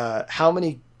 How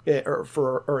many,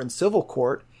 or in civil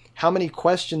court, how many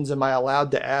questions am I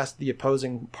allowed to ask the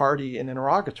opposing party in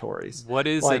interrogatories? What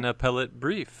is an appellate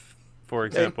brief, for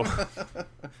example?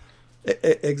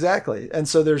 Exactly. And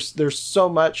so there's so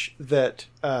much that,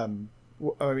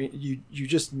 you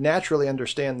just naturally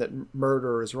understand that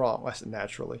murder is wrong. I said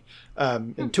naturally.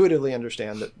 Intuitively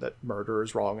understand that murder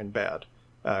is wrong and bad.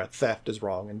 Theft is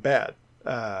wrong and bad.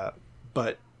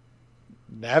 But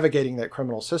navigating that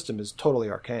criminal system is totally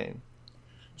arcane.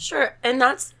 Sure. And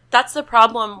that's the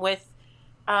problem with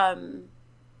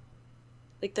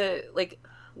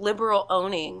liberal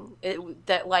owning it,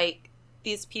 that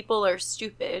these people are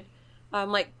stupid.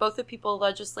 Both the people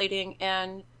legislating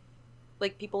and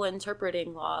people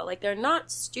interpreting law, they're not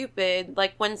stupid.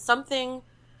 When something,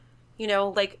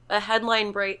 a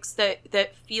headline breaks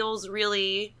that feels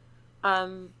really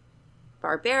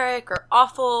barbaric or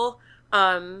awful,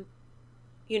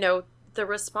 the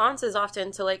response is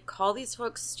often to call these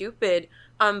folks stupid.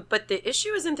 But the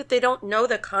issue isn't that they don't know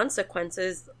the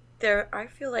consequences. I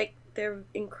feel like they're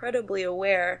incredibly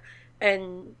aware,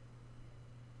 and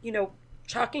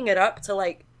chalking it up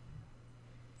to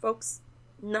folks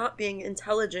not being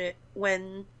intelligent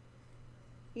when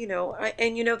and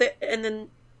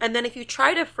then if you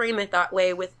try to frame it that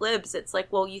way with libs, it's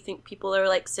well, you think people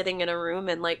are sitting in a room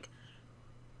and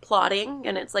plotting,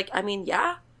 and it's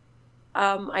yeah,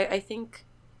 I think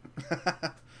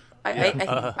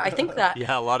I think that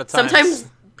yeah, a lot of times sometimes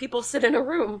people sit in a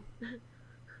room.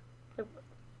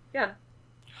 Yeah.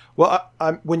 Well,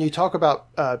 when you talk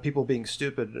about people being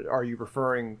stupid, are you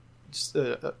referring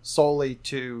solely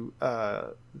to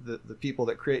the people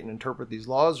that create and interpret these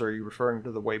laws, or are you referring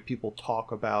to the way people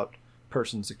talk about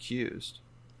persons accused?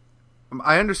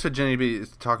 I understood Jenny to be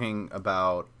talking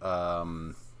about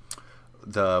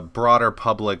the broader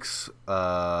public's,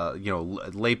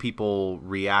 lay people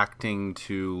reacting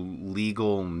to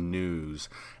legal news,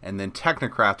 and then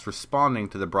technocrats responding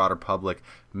to the broader public,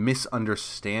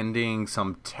 misunderstanding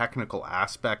some technical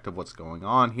aspect of what's going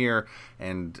on here,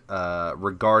 and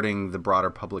regarding the broader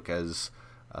public as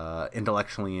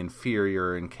intellectually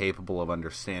inferior and capable of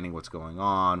understanding what's going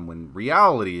on, when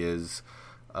reality is,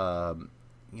 they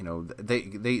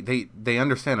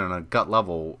understand on a gut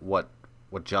level what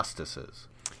justice is.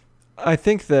 I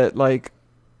think that like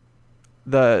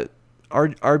the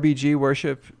RBG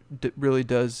worship really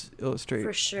does illustrate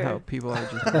For sure. how people are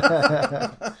just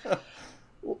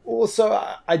Well, so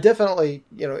I definitely,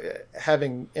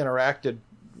 having interacted,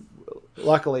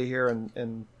 luckily here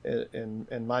in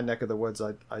my neck of the woods,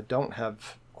 I don't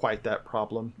have quite that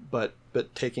problem. But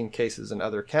taking cases in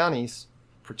other counties,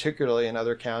 particularly in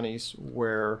other counties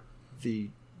where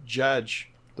the judge,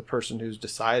 the person who's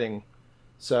deciding,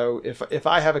 so if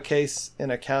I have a case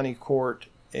in a county court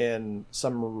in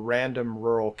some random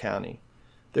rural county,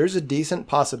 there's a decent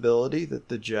possibility that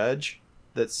the judge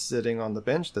that's sitting on the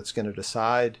bench that's going to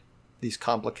decide these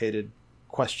complicated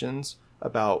questions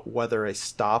about whether a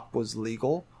stop was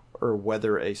legal or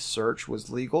whether a search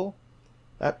was legal,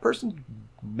 that person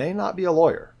may not be a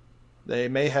lawyer. They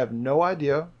may have no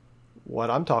idea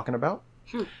what I'm talking about.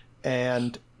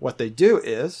 And what they do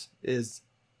is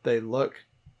they look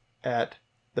at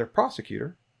their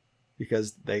prosecutor,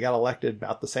 because they got elected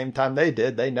about the same time they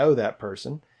did. They know that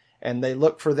person, and they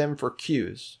look for them for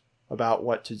cues about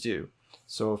what to do.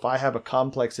 So if I have a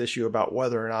complex issue about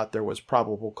whether or not there was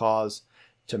probable cause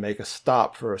to make a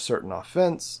stop for a certain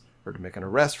offense or to make an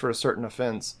arrest for a certain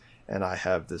offense, and I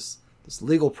have this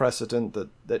legal precedent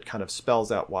that kind of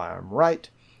spells out why I'm right,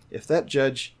 if that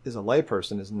judge is a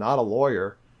layperson, is not a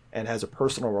lawyer, and has a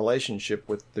personal relationship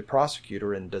with the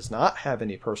prosecutor and does not have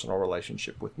any personal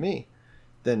relationship with me,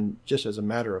 then just as a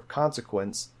matter of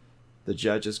consequence, the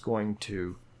judge is going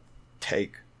to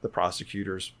take the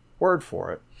prosecutor's word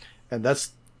for it. And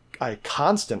that's a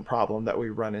constant problem that we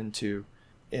run into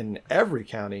in every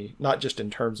county, not just in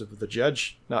terms of the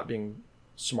judge not being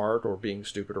smart or being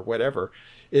stupid or whatever,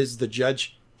 is the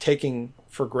judge taking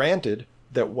for granted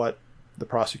that what the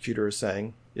prosecutor is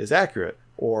saying is accurate,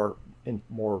 or in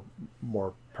more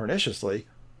perniciously,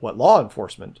 what law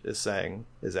enforcement is saying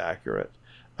is accurate.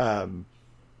 Odor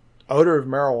of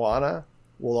marijuana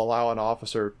will allow an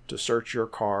officer to search your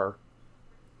car,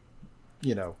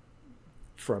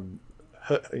 from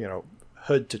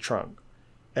hood to trunk,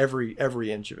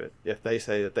 every inch of it, if they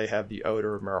say that they have the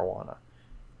odor of marijuana.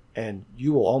 And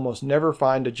you will almost never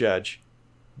find a judge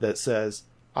that says,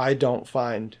 I don't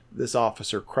find this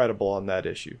officer credible on that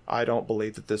issue. I don't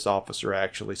believe that this officer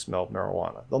actually smelled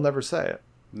marijuana. They'll never say it.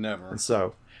 Never. And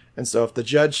so if the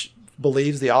judge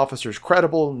believes the officer's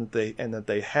credible and that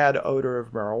they had odor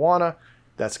of marijuana,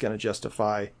 that's going to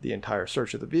justify the entire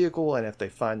search of the vehicle. And if they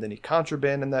find any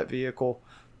contraband in that vehicle,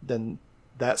 then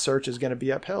that search is going to be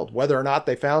upheld. Whether or not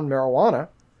they found marijuana,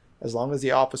 as long as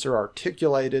the officer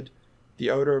articulated the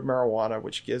odor of marijuana,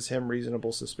 which gives him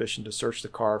reasonable suspicion to search the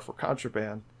car for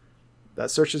contraband,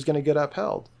 that search is going to get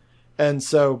upheld. And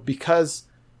so because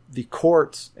the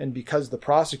courts and because the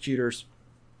prosecutors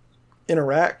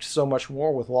interact so much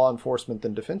more with law enforcement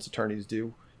than defense attorneys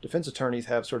do, defense attorneys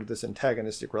have sort of this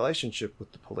antagonistic relationship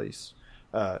with the police.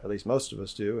 At least most of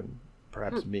us do, and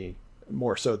perhaps me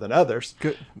more so than others.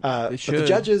 Good. But the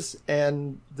judges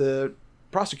and the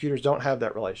prosecutors don't have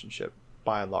that relationship,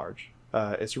 by and large.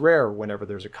 It's rare whenever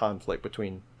there's a conflict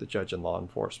between the judge and law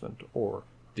enforcement, or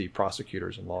the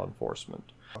prosecutors and law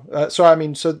enforcement.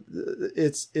 So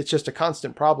it's just a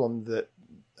constant problem that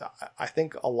I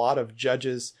think a lot of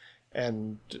judges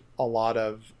and a lot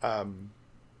of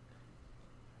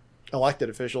elected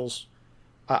officials,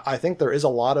 I think there is a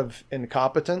lot of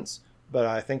incompetence, but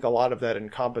I think a lot of that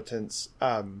incompetence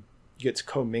gets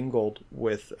commingled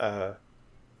with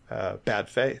bad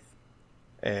faith,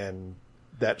 and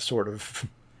that sort of,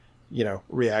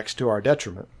 reacts to our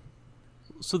detriment.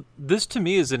 So this to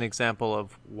me is an example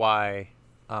of why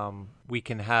we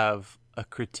can have a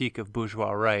critique of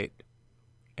bourgeois right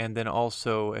and then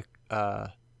also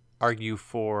argue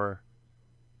for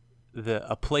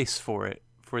a place for it,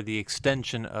 for the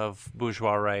extension of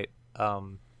bourgeois right,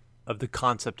 of the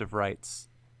concept of rights,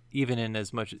 even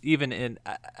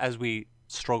as we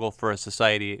struggle for a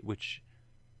society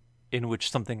in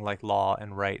which something like law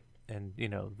and right and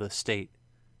the state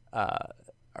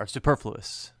are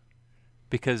superfluous,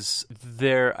 because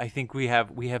I think we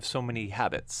have so many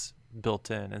habits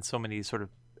built in and so many sort of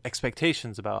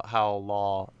expectations about how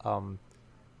law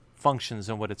functions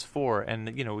and what it's for, and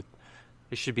it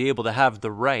should be able to have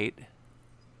the right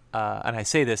and I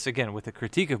say this again with a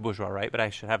critique of bourgeois right, but I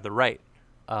should have the right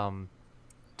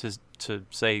to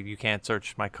say you can't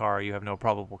search my car, you have no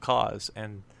probable cause,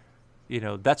 and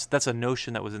that's a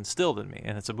notion that was instilled in me,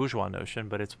 and it's a bourgeois notion,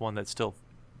 but it's one that still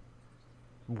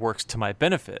works to my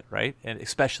benefit, right? And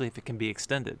especially if it can be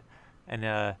extended,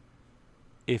 and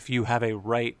if you have a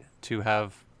right to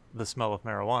have the smell of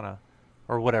marijuana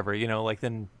or whatever,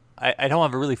 then I don't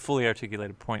have a really fully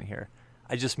articulated point here.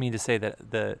 I just mean to say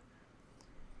that the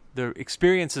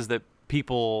experiences that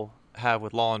people have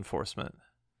with law enforcement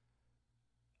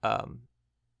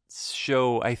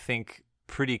show, I think,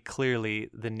 pretty clearly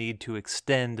the need to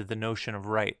extend the notion of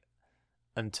right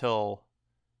until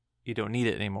you don't need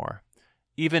it anymore.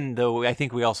 Even though I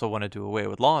think we also want to do away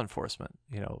with law enforcement,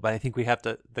 but I think we have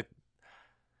to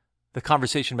the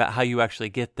conversation about how you actually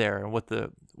get there and what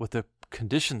the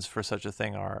conditions for such a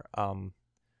thing are.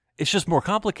 It's just more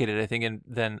complicated, I think,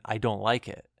 than I don't like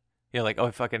it. Like, oh,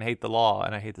 I fucking hate the law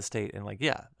and I hate the state, and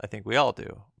yeah, I think we all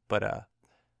do. But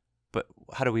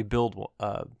how do we build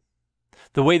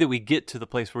the way that we get to the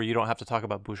place where you don't have to talk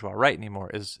about bourgeois right anymore?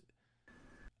 Is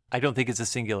I don't think it's a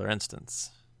singular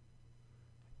instance.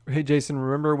 Hey, Jason,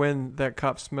 remember when that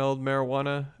cop smelled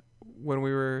marijuana when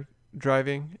we were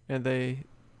driving and they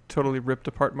totally ripped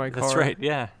apart my car? That's right,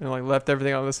 yeah. And left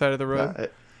everything on the side of the road?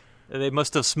 Yeah, they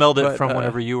must have smelled it from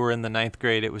whenever you were in the 9th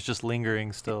grade. It was just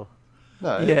lingering still.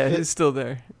 No, it's still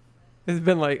there. It's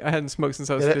been I hadn't smoked since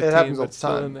I was 15. It happens all but the still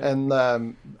time. in there.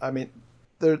 And I mean,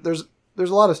 there's a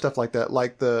lot of stuff like that,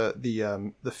 like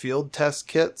the field test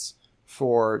kits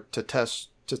to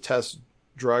test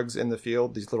drugs in the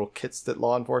field. These little kits that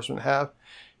law enforcement have,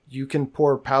 you can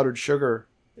pour powdered sugar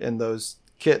in those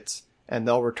kits, and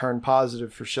they'll return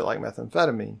positive for shit like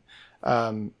methamphetamine.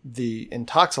 The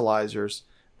intoxilizers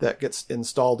that gets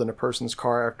installed in a person's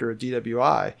car after a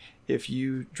DWI, if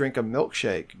you drink a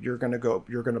milkshake, you're going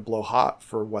to blow hot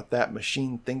for what that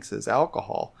machine thinks is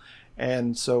alcohol.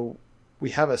 And so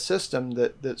we have a system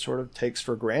that sort of takes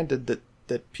for granted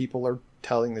that people are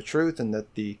telling the truth, and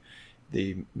that the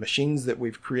machines that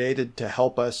we've created to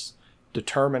help us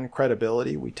determine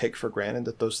credibility, we take for granted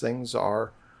that those things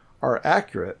are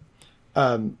accurate.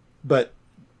 But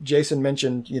Jason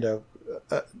mentioned,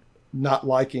 not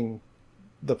liking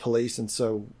the police, and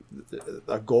so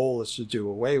a goal is to do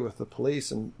away with the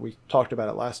police, and we talked about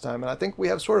it last time, and I think we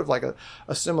have sort of like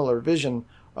a similar vision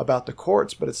about the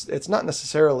courts, but it's not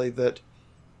necessarily that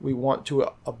we want to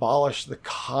abolish the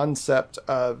concept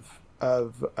of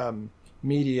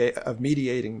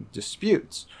mediating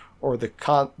disputes, or the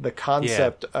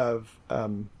concept of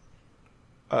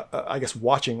I guess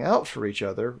watching out for each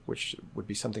other, which would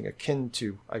be something akin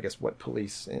to, I guess, what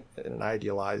police in an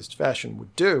idealized fashion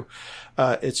would do.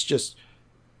 It's just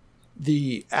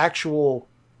the actual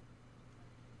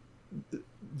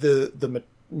the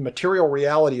material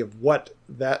reality of what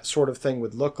that sort of thing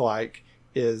would look like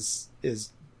is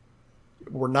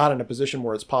we're not in a position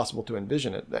where it's possible to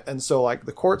envision it. And so, like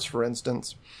the courts, for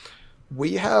instance,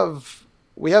 we have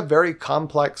very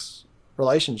complex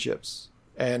relationships,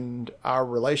 and our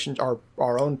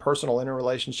own personal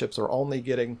interrelationships are only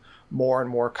getting more and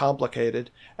more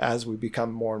complicated as we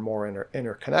become more and more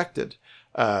interconnected,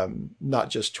 not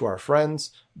just to our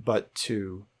friends, but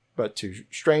to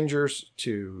strangers,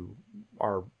 to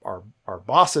our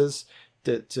bosses,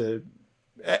 to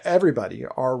everybody.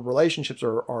 Our relationships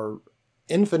are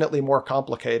infinitely more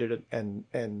complicated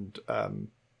and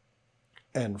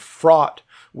fraught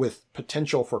with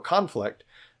potential for conflict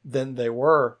than they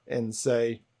were in,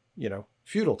 say,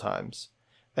 feudal times.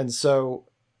 And so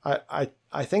I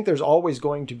think there's always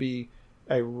going to be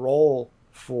a role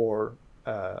for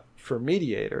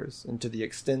mediators, and to the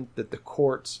extent that the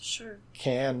courts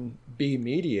can be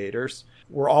mediators,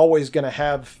 we're always going to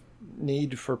have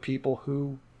need for people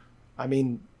who,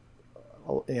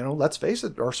 let's face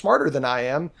it, are smarter than I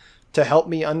am to help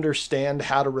me understand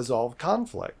how to resolve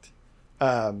conflict.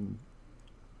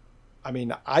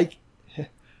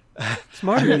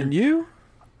 Smarter than you?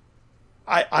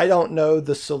 I don't know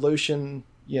the solution,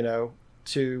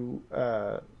 to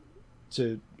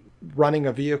running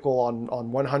a vehicle on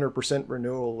 100%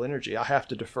 renewable energy. I have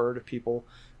to defer to people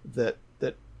that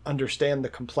understand the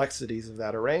complexities of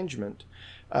that arrangement.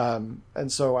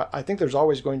 And so I think there's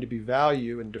always going to be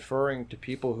value in deferring to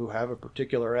people who have a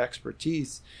particular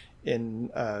expertise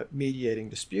in mediating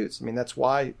disputes. That's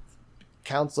why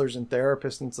counselors and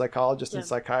therapists and psychologists and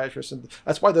psychiatrists, and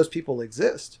that's why those people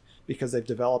exist, because they've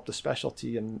developed a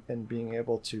specialty in being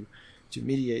able to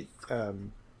mediate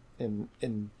in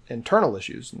internal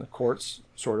issues, and the courts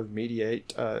sort of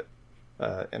mediate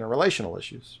interrelational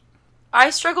issues. I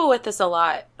struggle with this a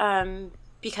lot.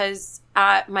 because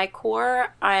at my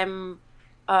core, I'm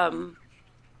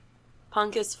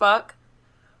punk as fuck.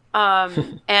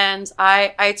 And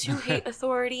I too hate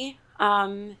authority.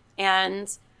 And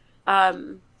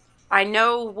I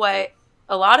know what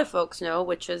a lot of folks know,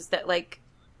 which is that, like,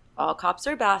 all cops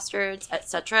are bastards,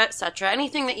 etc., etc.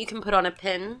 Anything that you can put on a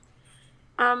pin.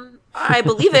 I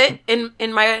believe it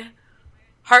in my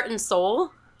heart and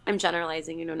soul. I'm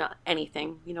generalizing, not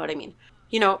anything. You know what I mean?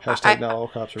 Hashtag not all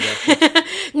cops are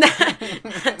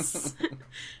bastards.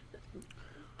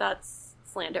 that's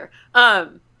slander.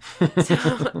 So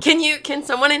can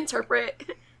someone interpret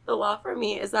the law for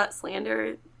me? Is that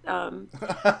slander?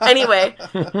 Anyway,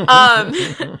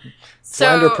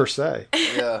 Slander per se.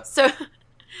 Yeah. So,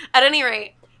 at any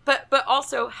rate, but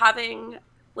also having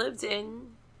lived in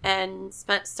and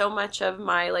spent so much of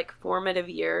my, like, formative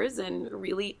years in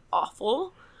really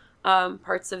awful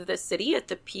parts of the city at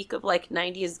the peak of, like,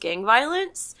 90s gang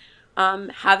violence,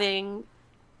 having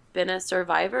been a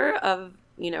survivor of,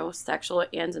 sexual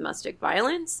and domestic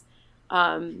violence,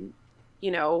 having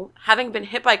been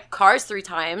hit by cars 3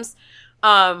 times.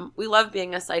 We love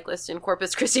being a cyclist in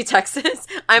Corpus Christi, Texas.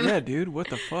 Yeah, dude, what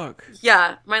the fuck?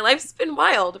 Yeah, my life's been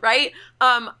wild, right?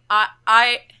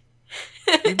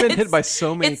 You've been hit by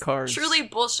so many cars. Truly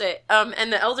bullshit.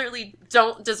 And the elderly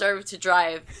don't deserve to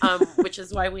drive, which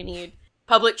is why we need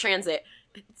public transit.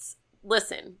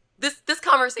 Listen, this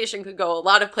conversation could go a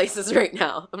lot of places right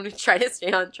now. I'm going to try to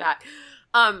stay on track.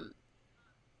 I've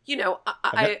never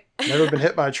been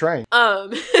hit by a train.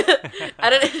 Point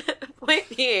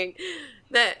being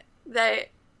that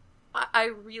I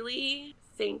really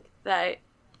think that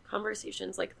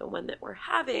conversations like the one that we're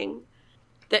having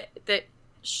that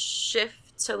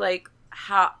shift to, like,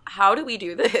 how do we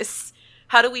do this?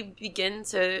 How do we begin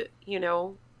to,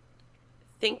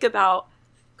 think about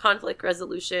conflict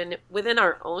resolution within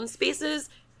our own spaces,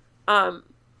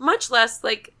 much less,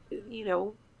 like,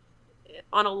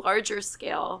 on a larger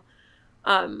scale.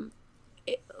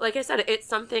 Like I said, it's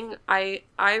something I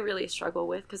really struggle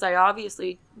with, because I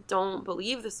obviously don't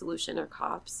believe the solution are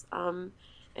cops, and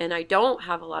I don't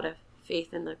have a lot of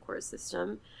faith in the court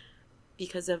system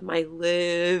because of my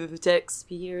lived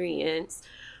experience.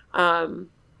 But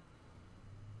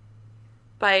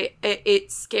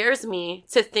it scares me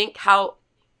to think how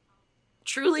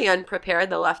truly unprepared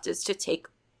the left is to take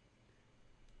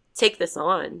this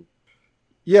on.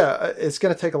 Yeah, it's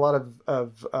going to take a lot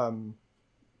of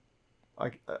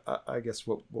I guess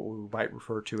what we might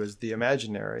refer to as the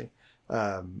imaginary.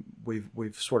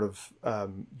 We've sort of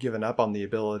given up on the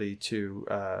ability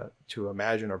to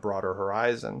imagine a broader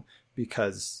horizon,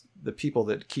 because the people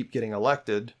that keep getting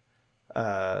elected,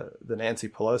 the Nancy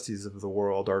Pelosi's of the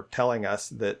world, are telling us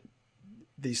that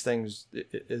these things,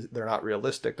 they're not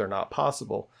realistic, they're not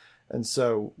possible, and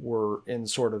so we're in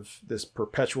sort of this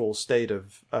perpetual state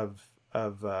of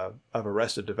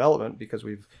arrested development, because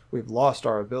we've lost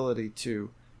our ability to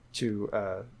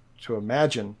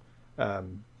imagine a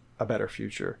better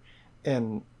future,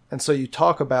 and so you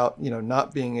talk about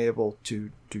not being able to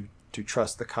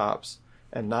trust the cops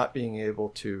and not being able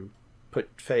to put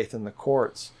faith in the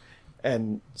courts,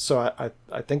 and so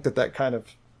I think that kind of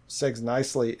segs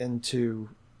nicely into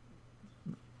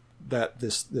that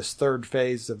this third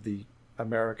phase of the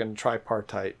American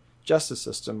tripartite justice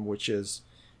system, which is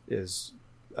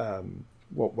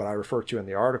what I refer to in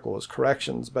the article as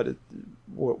corrections, but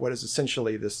what is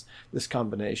essentially this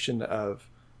combination of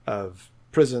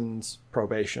prisons,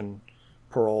 probation,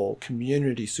 parole,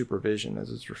 community supervision,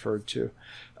 as it's referred to.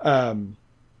 And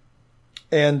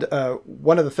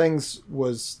one of the things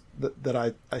was that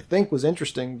I think was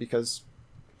interesting, because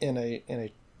in a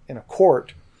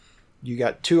court, you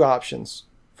got 2 options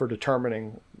for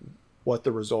determining what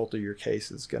the result of your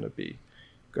case is going to be: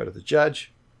 go to the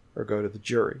judge or go to the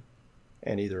jury.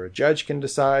 And either a judge can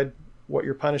decide what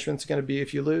your punishment's going to be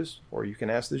if you lose, or you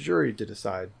can ask the jury to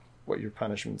decide what your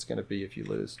punishment's going to be if you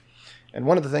lose. And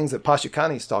one of the things that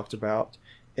Pashukanis talked about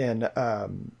in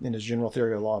his General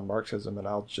Theory of Law and Marxism, and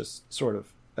I'll just sort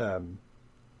of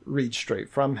read straight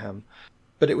from him,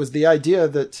 but it was the idea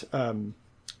that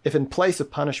if in place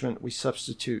of punishment we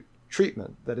substitute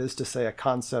treatment, that is to say a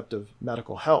concept of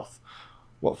medical health,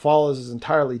 what follows is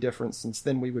entirely different, since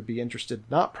then we would be interested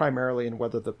not primarily in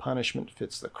whether the punishment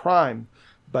fits the crime,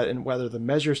 but in whether the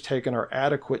measures taken are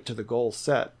adequate to the goal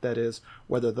set, that is,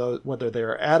 whether they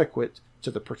are adequate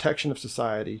to the protection of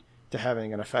society, to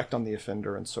having an effect on the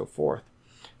offender, and so forth.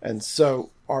 And so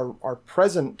our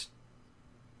present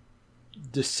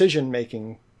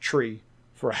decision-making tree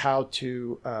for how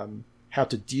to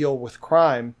deal with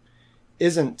crime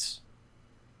isn't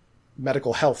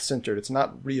medical health centered. It's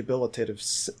not rehabilitative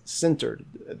centered.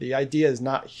 The idea is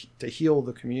not to heal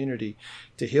the community,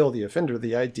 to heal the offender.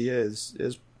 The idea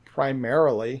is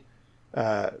primarily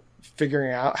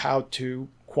figuring out how to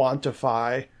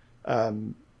quantify a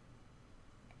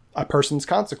person's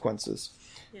consequences.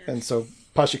 Yeah. And so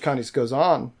Pachikanis goes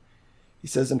on. He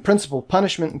says, in principle,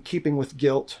 punishment in keeping with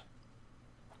guilt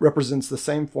represents the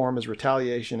same form as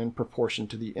retaliation in proportion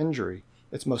to the injury.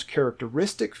 Its most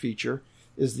characteristic feature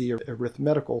is the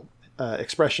arithmetical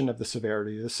expression of the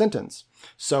severity of the sentence.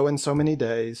 So and so many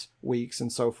days, weeks,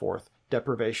 and so forth.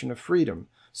 Deprivation of freedom.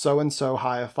 So and so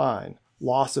high a fine.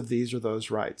 Loss of these or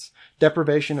those rights.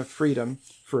 Deprivation of freedom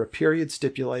for a period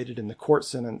stipulated in the court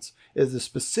sentence is the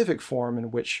specific form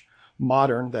in which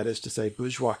modern, that is to say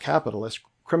bourgeois capitalist,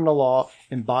 criminal law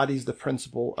embodies the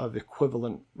principle of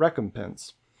equivalent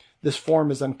recompense. This form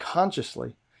is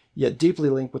unconsciously, yet deeply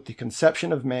linked with the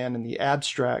conception of man in the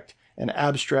abstract and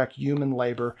abstract human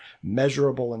labor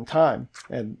measurable in time.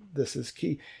 And this is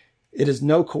key. It is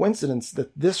no coincidence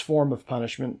that this form of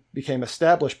punishment became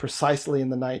established precisely in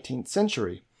the 19th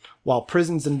century. While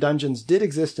prisons and dungeons did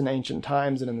exist in ancient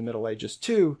times and in the Middle Ages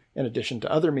too, in addition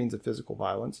to other means of physical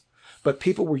violence, but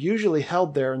people were usually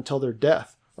held there until their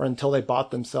death or until they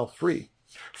bought themselves free.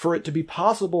 For it to be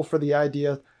possible for the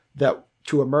idea that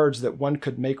to emerge that one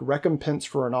could make recompense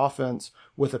for an offense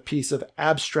with a piece of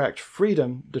abstract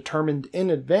freedom determined in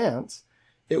advance,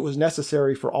 it was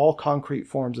necessary for all concrete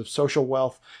forms of social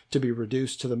wealth to be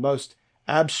reduced to the most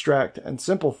abstract and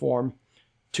simple form,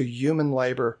 to human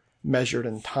labor measured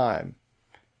in time.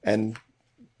 And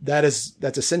that's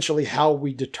essentially how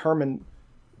we determine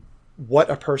what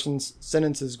a person's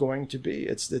sentence is going to be.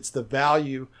 It's the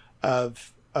value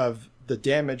of the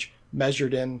damage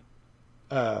measured in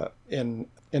a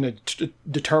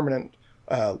determinant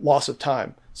loss of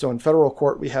time. So in federal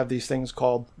court, we have these things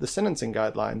called the sentencing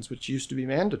guidelines, which used to be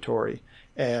mandatory,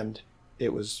 and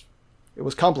it was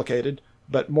complicated,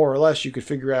 but more or less you could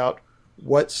figure out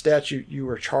what statute you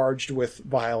were charged with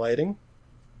violating,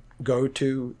 go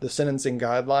to the sentencing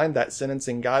guideline. That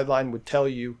sentencing guideline would tell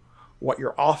you what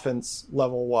your offense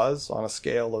level was on a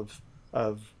scale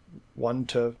of 1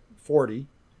 to 40,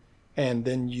 and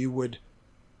then you would,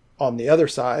 on the other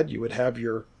side, you would have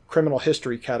your criminal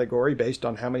history category based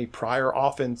on how many prior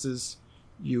offenses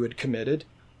you had committed.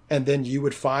 And then you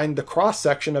would find the cross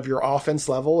section of your offense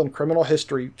level and criminal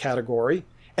history category,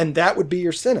 and that would be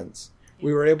your sentence.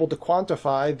 We were able to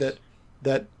quantify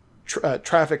that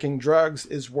trafficking drugs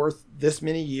is worth this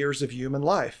many years of human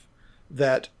life,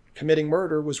 that committing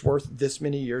murder was worth this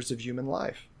many years of human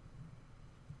life.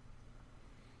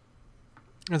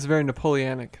 It's very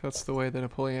Napoleonic. That's the way the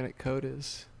Napoleonic Code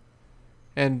is.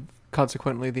 And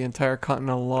consequently, the entire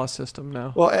continental law system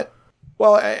now.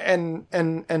 And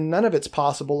none of it's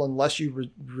possible unless you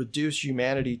reduce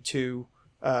humanity to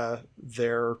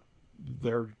their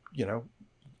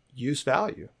use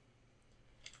value.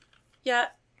 Yeah,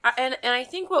 and I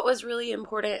think what was really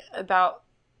important about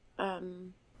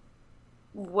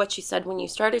what you said when you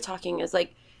started talking is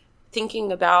like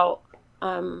thinking about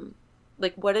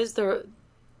like what is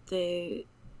the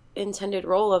intended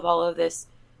role of all of this,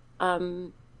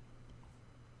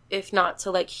 if not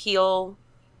to like heal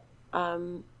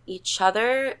each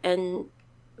other, and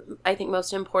I think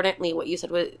most importantly what you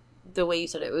said was the way you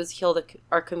said it was heal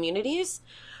our communities.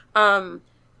 And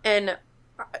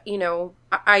you know,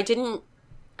 I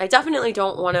definitely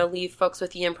don't want to leave folks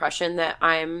with the impression that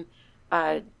I'm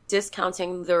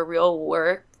discounting the real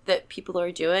work that people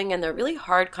are doing and the really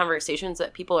hard conversations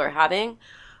that people are having,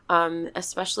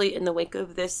 especially in the wake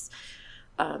of this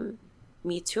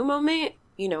Me Too moment.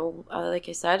 You know, like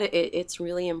I said, it's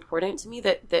really important to me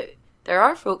that there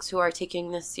are folks who are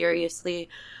taking this seriously,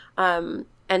 and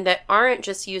that aren't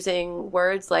just using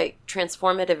words like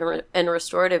transformative and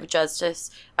restorative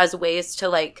justice as ways to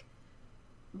like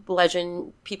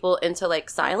bludgeon people into like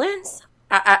silence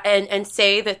and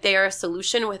say that they are a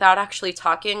solution without actually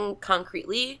talking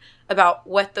concretely about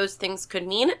what those things could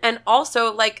mean, and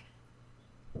also like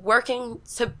working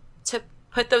to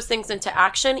put those things into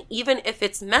action, even if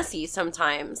it's messy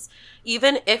sometimes,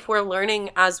 even if we're learning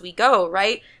as we go,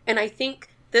 right? And I think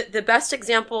that the best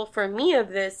example for me of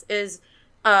this is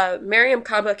Mariam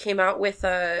Kaba came out with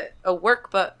a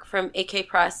workbook from AK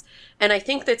Press, and I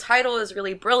think the title is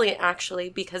really brilliant actually,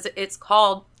 because it's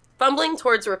called Fumbling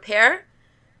Towards Repair,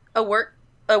 a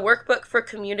workbook for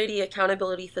community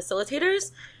accountability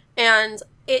facilitators, and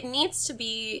it needs to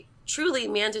be truly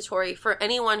mandatory for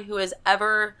anyone who has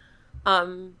ever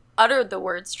uttered the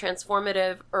words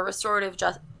transformative or restorative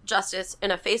justice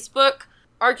in a Facebook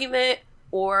argument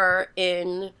or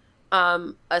in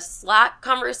a Slack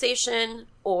conversation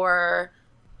or,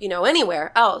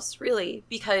 anywhere else, really,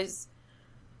 because,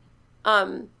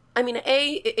 A,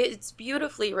 it's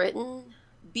beautifully written,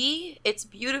 B, it's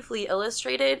beautifully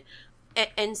illustrated,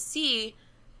 and C,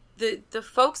 the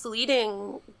folks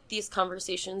leading these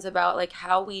conversations about, like,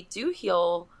 how we do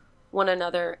heal one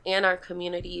another and our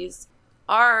communities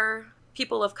are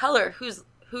people of color whose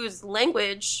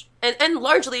language, and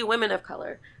largely women of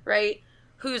color, right?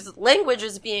 Whose language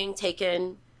is being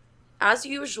taken as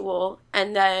usual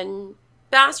and then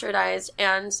bastardized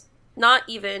and not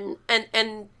even,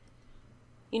 and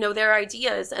their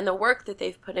ideas and the work that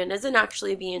they've put in isn't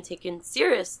actually being taken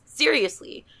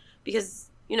seriously because,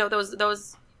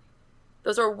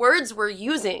 those are words we're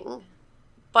using,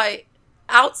 but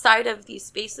outside of these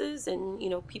spaces and,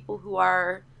 people who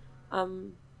are,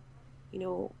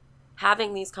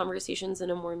 having these conversations in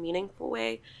a more meaningful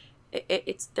way,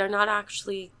 they're not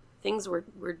actually things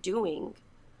we're doing,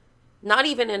 not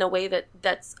even in a way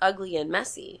that's ugly and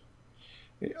messy.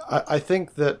 I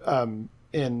think that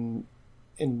in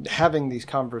having these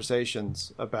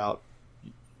conversations about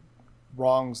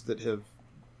wrongs that have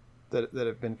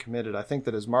been committed, I think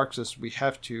that as Marxists we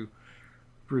have to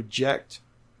reject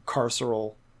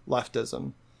carceral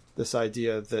leftism, this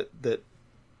idea that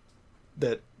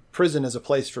prison is a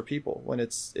place for people when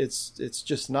it's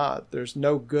just not. There's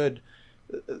no good.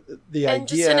 The and idea,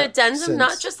 just an addendum,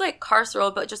 not just like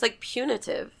carceral, but just like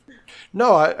punitive.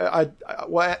 No,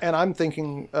 and I'm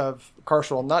thinking of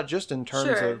carceral not just in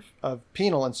terms of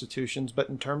penal institutions, but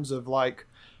in terms of like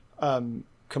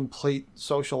complete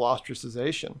social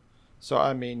ostracization. So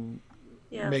I mean,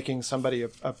 making somebody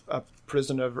a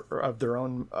prisoner of their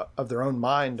own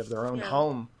mind, of their own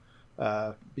home,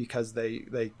 because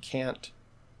they can't.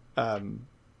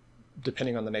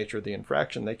 Depending on the nature of the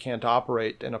infraction, they can't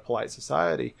operate in a polite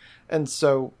society. And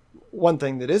so one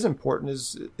thing that is important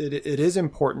is it is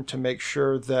important to make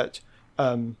sure that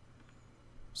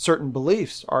certain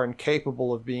beliefs are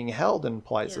incapable of being held in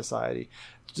polite society.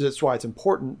 That's why it's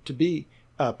important to be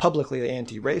publicly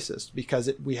anti-racist,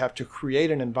 because we have to create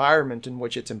an environment in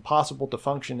which it's impossible to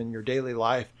function in your daily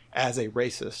life as a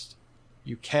racist.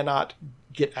 You cannot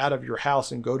get out of your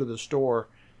house and go to the store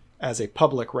as a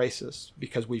public racist,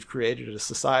 because we've created a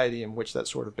society in which that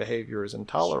sort of behavior is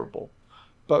intolerable.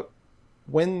 But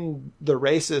when the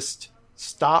racist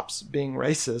stops being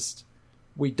racist,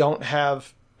 we don't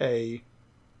have a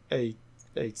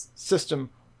system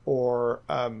or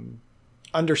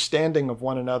understanding of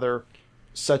one another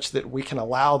such that we can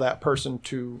allow that person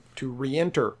to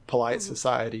re-enter polite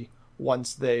society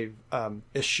once they've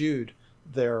eschewed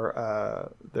their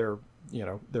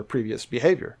previous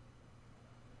behavior.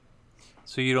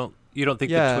 So you don't think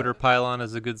the Twitter pylon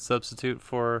is a good substitute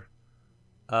for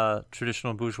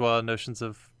traditional bourgeois notions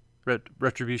of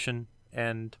retribution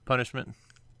and punishment?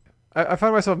 I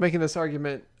find myself making this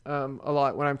argument a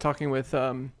lot when I'm talking with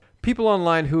people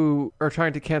online who are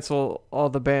trying to cancel all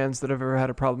the bands that have ever had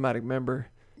a problematic member,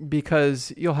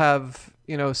 because you'll have,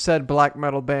 said black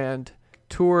metal band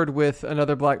toured with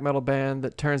another black metal band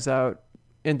that turns out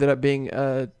ended up being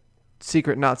a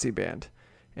secret Nazi band.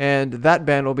 And that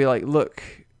band will be like, look,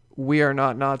 we are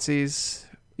not Nazis.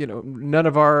 None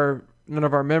of our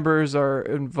members are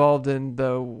involved in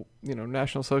the,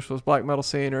 National Socialist black metal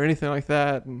scene or anything like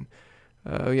that. And,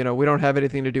 we don't have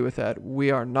anything to do with that. We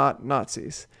are not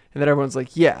Nazis. And then everyone's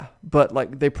like, yeah, but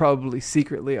like they probably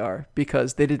secretly are,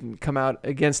 because they didn't come out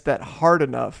against that hard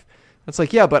enough. It's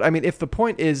like, yeah, but I mean, if the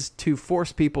point is to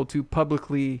force people to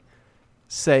publicly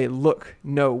say, look,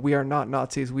 no, we are not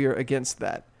Nazis, we are against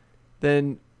that,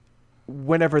 then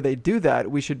whenever they do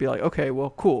that, we should be like, okay, well,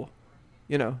 cool.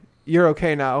 You're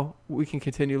okay now. We can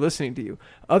continue listening to you.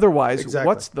 Otherwise,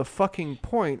 What's the fucking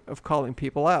point of calling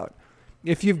people out?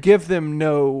 If you give them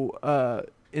no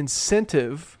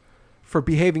incentive for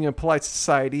behaving in polite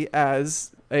society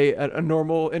as a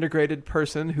normal integrated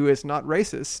person who is not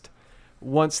racist,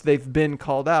 once they've been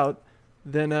called out,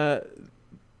 then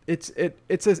it's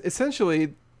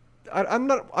essentially, I'm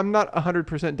not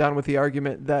 100% down with the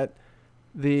argument that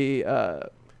the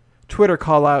Twitter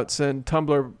callouts and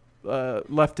Tumblr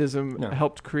leftism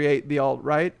helped create the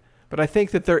alt-right, but I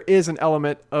think that there is an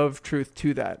element of truth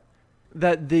to that.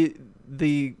 That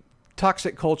the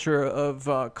toxic culture of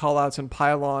callouts and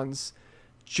pylons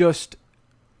just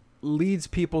leads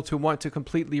people to want to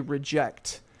completely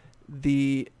reject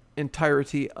the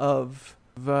entirety of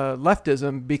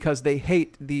leftism because they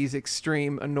hate these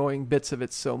extreme, annoying bits of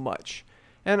it so much.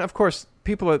 And of course,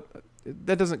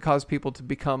 that doesn't cause people to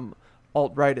become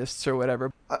alt-rightists or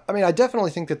whatever. I mean, I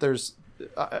definitely think that there's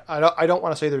I don't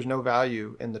want to say there's no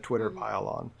value in the Twitter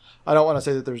pile-on. I don't want to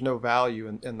say that there's no value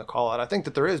in the call-out. I think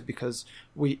that there is, because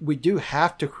we do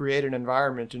have to create an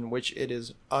environment in which it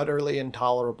is utterly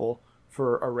intolerable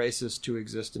for a racist to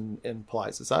exist in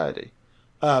polite society.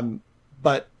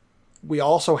 But we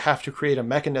also have to create a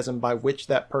mechanism by which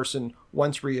that person,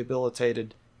 once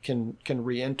rehabilitated, can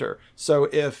re-enter. So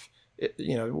if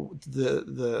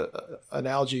the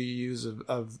analogy you use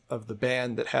of the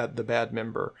band that had the bad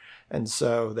member, and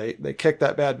so they kick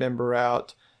that bad member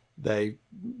out, they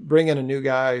bring in a new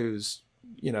guy who's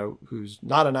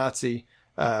not a Nazi,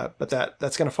 but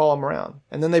that's going to follow them around,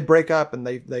 and then they break up and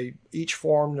they each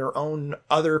form their own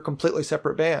other completely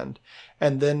separate band,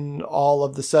 and then all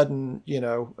of the sudden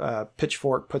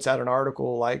Pitchfork puts out an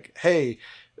article like, hey,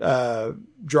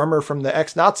 drummer from the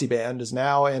ex-Nazi band is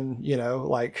now in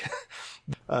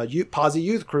Posse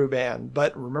Youth Crew band,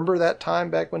 but remember that time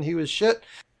back when he was shit?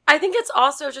 I think it's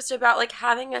also just about like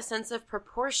having a sense of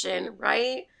proportion,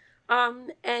 right?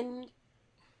 And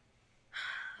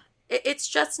it's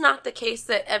just not the case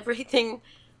that everything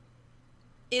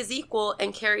is equal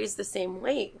and carries the same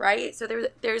weight, right? So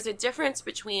there's a difference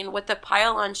between what the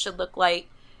pile-on should look like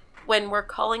when we're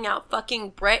calling out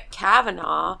fucking Brett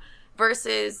Kavanaugh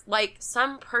versus like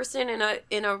some person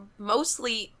in a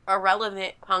mostly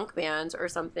irrelevant punk band or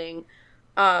something,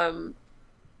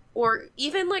 or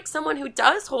even like someone who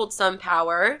does hold some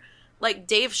power, like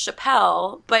Dave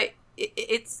Chappelle, but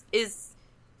it's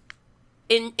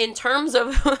in terms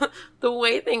of the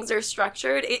way things are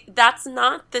structured, that's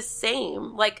not the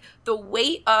same. Like the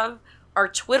weight of our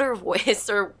Twitter voice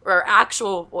or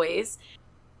actual voice,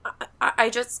 I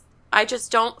just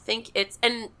don't think it's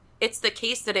the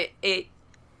case that it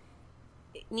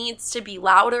needs to be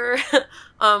louder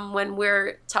when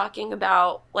we're talking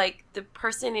about like the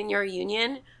person in your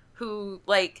union who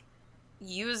like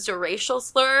used a racial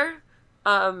slur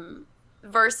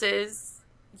versus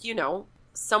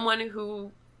someone who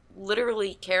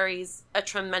literally carries a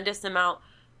tremendous amount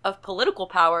of political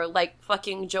power, like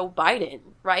fucking Joe Biden,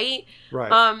 right?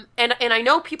 Right. And I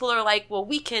know people are like, well,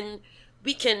 we can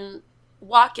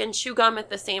walk and chew gum at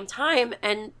the same time,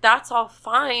 and that's all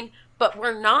fine, but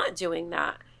we're not doing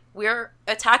that. We're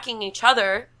attacking each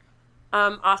other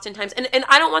oftentimes. And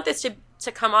I don't want this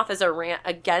to come off as a rant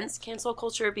against cancel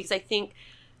culture, because I think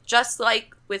just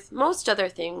like with most other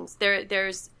things,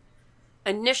 there's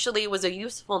initially was a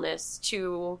usefulness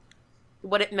to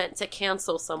what it meant to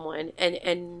cancel someone,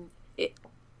 and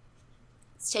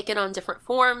it's taken on different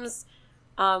forms.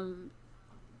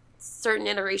 Certain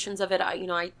iterations of it,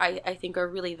 I think are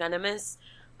really venomous,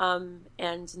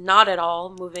 and not at all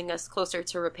moving us closer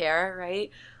to repair, right?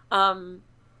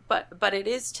 But it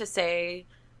is to say,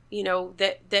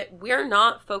 that we're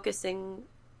not focusing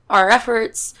our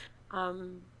efforts,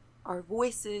 our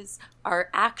voices, our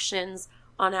actions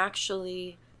on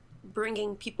actually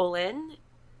bringing people in,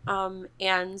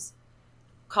 and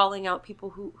calling out people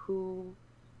who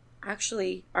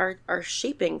actually are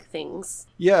shaping things.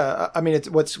 Yeah, I mean, it's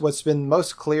what's been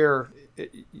most clear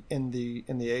in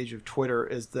the age of Twitter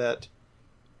is that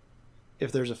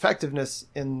if there's effectiveness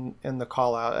in the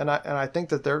call out, and I think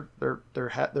that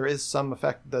there is some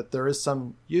effect, that there is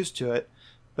some use to it,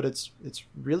 but it's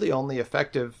really only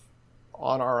effective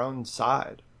on our own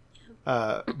side,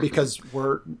 because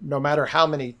no matter how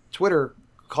many Twitter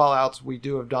call outs we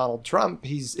do of Donald Trump,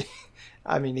 he's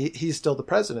still the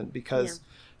president, because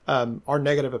our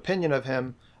negative opinion of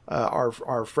him,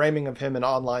 our framing of him in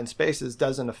online spaces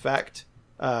doesn't affect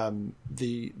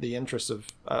the interests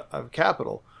of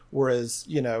capital. Whereas,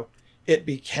 it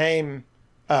became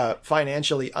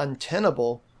financially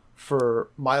untenable for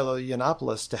Milo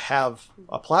Yiannopoulos to have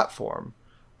a platform.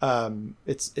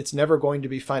 It's never going to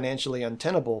be financially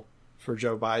untenable for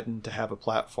Joe Biden to have a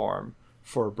platform,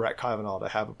 for Brett Kavanaugh to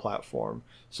have a platform.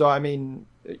 So, I mean,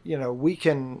 we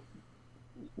can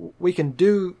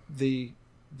do the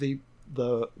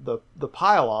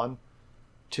pile on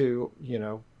to,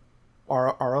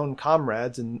 our own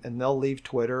comrades, and they'll leave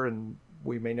Twitter and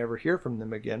we may never hear from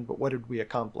them again. But what did we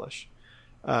accomplish?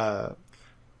 I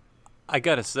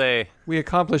gotta say, we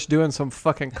accomplished doing some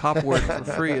fucking cop work for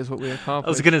free is what we accomplished.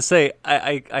 I was gonna say,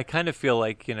 I kind of feel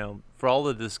like, for all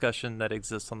the discussion that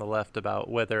exists on the left about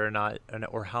whether or not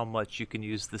or how much you can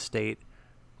use the state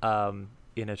in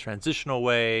a transitional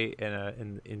way,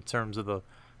 in terms of the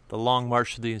long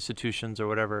march to the institutions or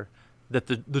whatever, that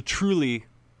the truly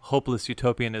hopeless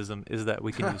utopianism is that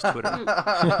we can use Twitter.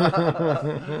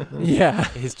 Yeah,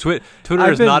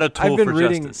 Twitter is not a tool for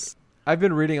justice. I've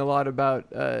been reading a lot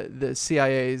about the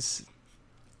CIA's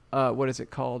what is it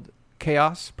called,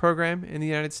 chaos program in the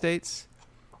United States,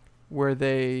 where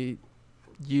they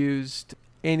used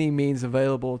any means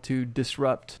available to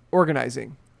disrupt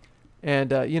organizing.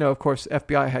 And, of course,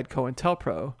 FBI had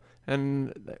COINTELPRO,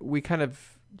 and we kind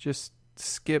of just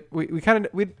skip. We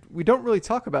don't really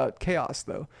talk about Chaos,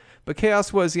 though. But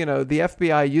Chaos was, the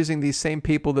FBI using these same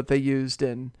people that they used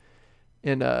in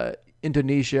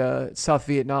Indonesia, South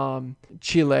Vietnam,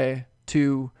 Chile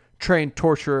to train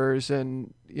torturers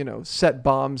and, set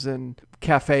bombs in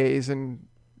cafes and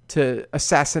to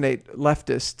assassinate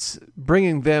leftists,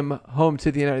 bringing them home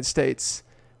to the United States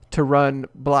to run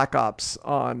black ops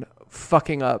on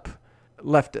fucking up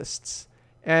leftists.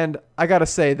 And I got to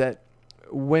say that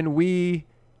when we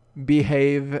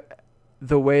behave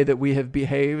the way that we have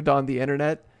behaved on the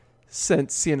internet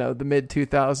since, the mid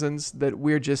 2000s, that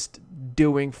we're just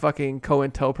doing fucking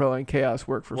COINTELPRO and Chaos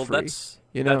work for free. That's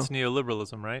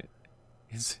neoliberalism, right?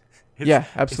 Yeah,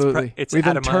 absolutely. We've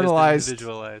internalized,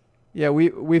 individualized. Yeah,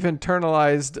 we've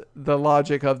internalized the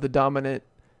logic of the dominant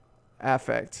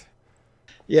affect.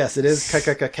 Yes, it is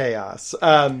chaos.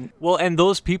 Well, and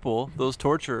those people, those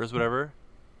torturers, whatever,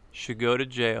 should go to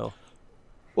jail.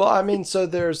 Well, I mean, so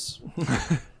there's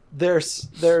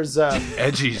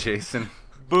edgy, Jason.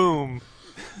 Boom.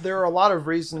 There are a lot of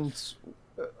reasons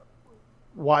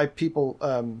why people.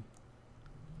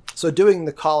 So doing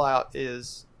the call out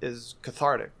is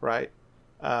cathartic, right?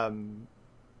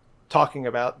 Talking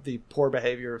about the poor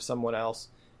behavior of someone else,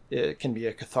 it can be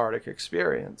a cathartic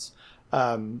experience.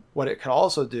 What it can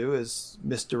also do is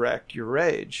misdirect your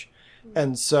rage.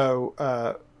 And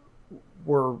so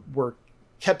we're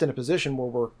kept in a position where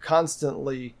we're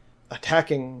constantly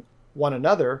attacking one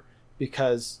another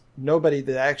because nobody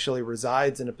that actually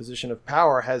resides in a position of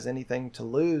power has anything to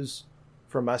lose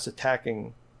from us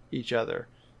attacking each other.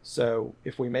 So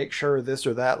if we make sure this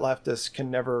or that leftist can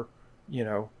never,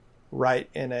 write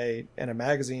in a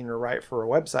magazine or write for a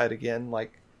website again,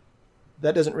 like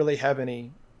that doesn't really have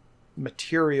any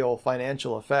material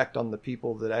financial effect on the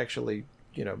people that actually,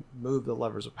 move the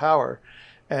levers of power.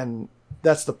 And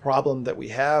that's the problem that we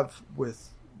have with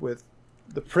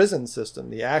the prison system,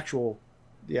 the actual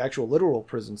literal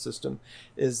prison system,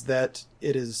 is that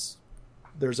there's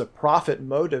a profit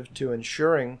motive to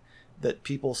ensuring that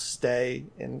people stay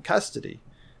in custody.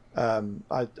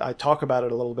 I talk about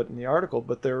it a little bit in the article,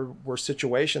 but there were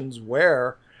situations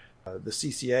where the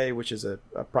CCA, which is a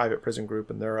private prison group,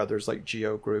 and there are others like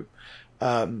Geo Group,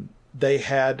 they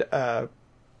had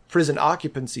prison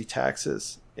occupancy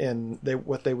taxes, and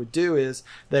what they would do is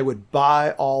they would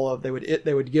buy they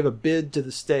would give a bid to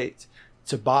the state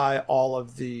to buy all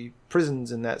of the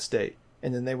prisons in that state,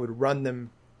 and then they would run them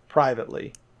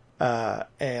privately,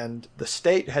 and the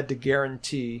state had to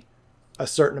guarantee a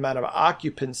certain amount of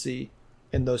occupancy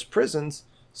in those prisons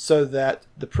so that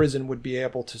the prison would be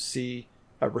able to see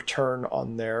a return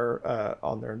on their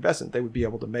investment. They would be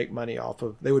able to make money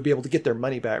they would be able to get their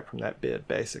money back from that bid,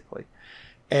 basically.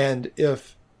 And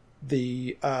if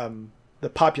the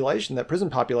population, that prison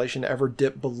population, ever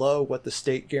dipped below what the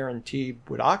state guaranteed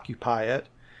would occupy it,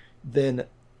 then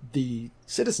the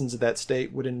citizens of that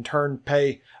state would in turn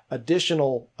pay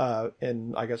additional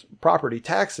property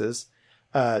taxes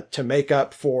to make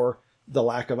up for the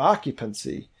lack of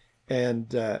occupancy.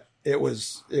 And it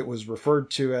was referred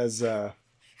to as I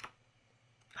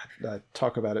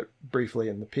talk about it briefly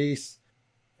in the piece.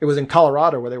 It was in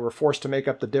Colorado where they were forced to make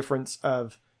up the difference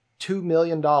of $2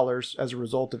 million as a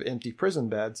result of empty prison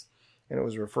beds, and it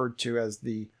was referred to as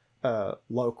the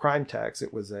low crime tax.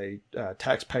 It was a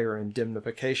taxpayer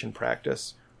indemnification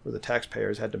practice where the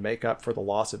taxpayers had to make up for the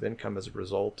loss of income as a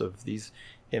result of these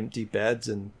empty beds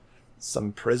in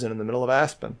some prison in the middle of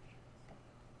Aspen.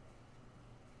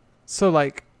 So,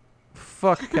 like,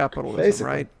 fuck capitalism,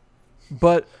 Basically. right?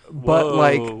 But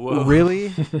Whoa.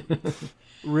 really,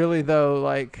 really though,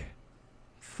 like,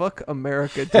 fuck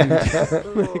America, dude.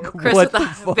 Like, Chris what with the the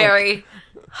fuck? very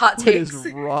hot What takes.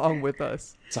 is wrong with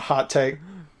us? It's a hot take.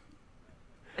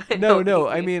 No.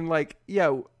 I mean, like,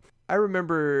 yeah, I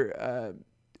remember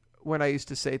when I used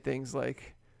to say things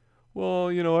like, well,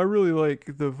 I really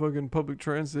like the fucking public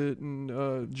transit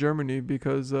in Germany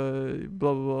because blah,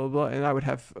 blah, blah, blah. And I would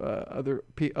have other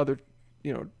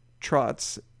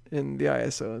trots in the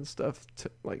ISO and stuff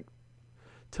to, like,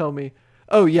 tell me,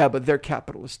 oh, yeah, but they're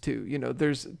capitalist too.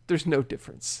 There's no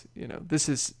difference. This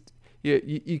is,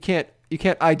 you can't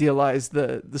idealize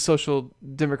the social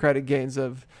democratic gains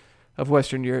of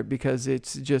Western Europe because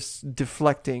it's just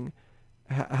deflecting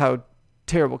how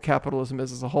terrible capitalism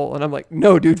is as a whole. And I'm like,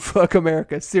 no, dude, fuck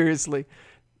America. Seriously.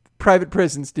 Private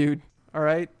prisons, dude. All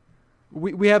right.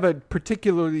 We have a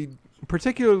particularly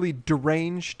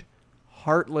deranged,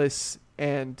 heartless,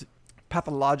 and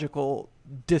pathological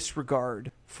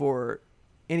disregard for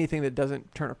anything that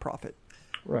doesn't turn a profit.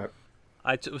 Right.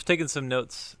 I was taking some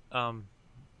notes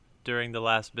during the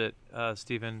last bit,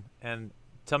 Stephen, and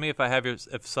tell me if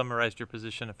if summarized your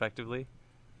position effectively.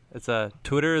 It's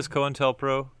Twitter is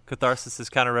COINTELPRO, catharsis is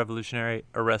counter-revolutionary,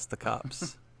 arrest the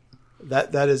cops.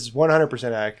 That is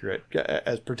 100% accurate.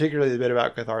 As particularly the bit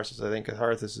about catharsis, I think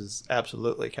catharsis is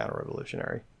absolutely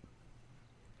counter-revolutionary.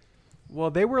 Well,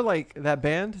 they were like that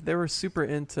band. They were super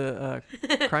into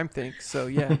crime think. So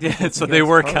yeah. Yeah, so they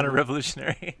were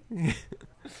counter-revolutionary.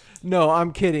 No,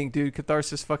 I'm kidding, dude.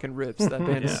 Catharsis fucking rips. That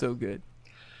band is so good.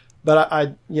 But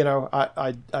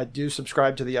I do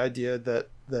subscribe to the idea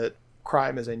that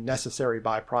crime is a necessary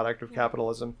byproduct of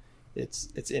capitalism.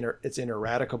 It's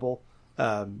ineradicable.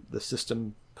 The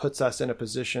system puts us in a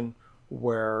position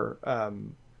where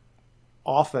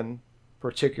often,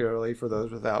 particularly for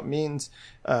those without means,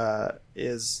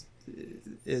 is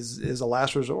a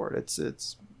last resort.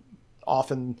 It's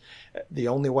often the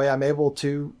only way I'm able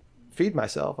to feed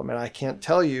myself. I mean, I can't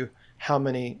tell you how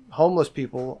many homeless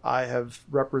people I have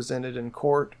represented in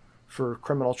court for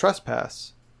criminal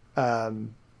trespass,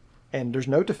 and there's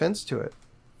no defense to it.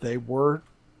 They were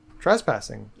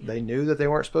trespassing. They knew that they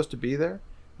weren't supposed to be there.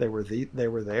 They were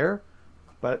there,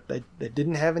 but they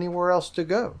didn't have anywhere else to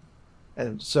go.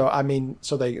 And so, I mean,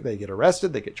 so they get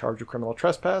arrested, they get charged with criminal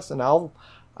trespass, and I'll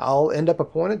end up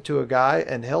appointed to a guy,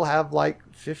 and he'll have like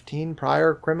 15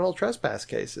 prior criminal trespass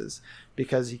cases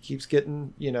because he keeps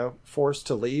getting, forced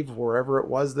to leave wherever it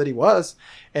was that he was.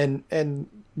 And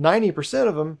 90%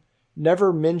 of them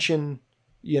never mention,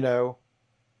 a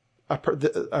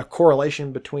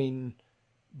correlation between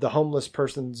the homeless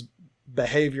person's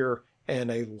behavior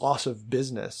and a loss of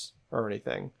business or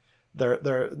anything.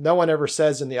 No one ever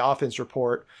says in the offense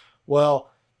report,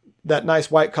 well, that nice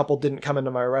white couple didn't come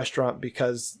into my restaurant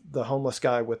because the homeless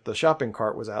guy with the shopping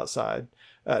cart was outside.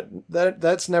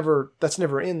 That's never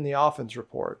in the offense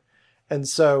report. And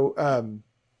so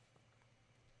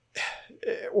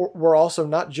we're also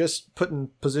not just put in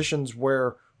positions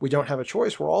where we don't have a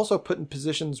choice. We're also put in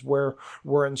positions where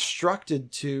we're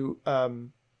instructed to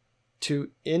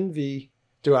envy,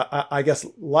 I guess,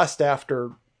 lust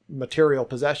after material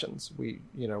possessions. We've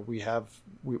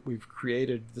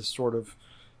created this sort of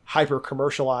hyper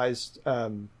commercialized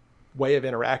way of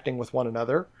interacting with one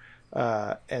another,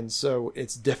 and so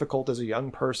it's difficult as a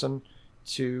young person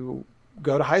to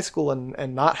go to high school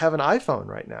and not have an iPhone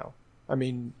right now. I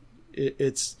mean,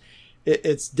 it's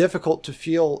difficult to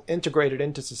feel integrated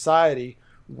into society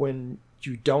when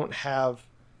you don't have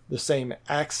the same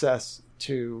access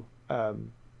to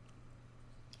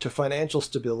financial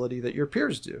stability that your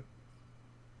peers do.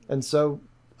 And so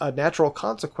a natural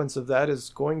consequence of that is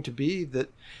going to be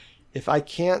that if I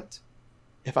can't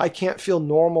feel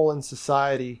normal in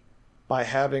society by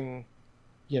having,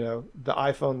 the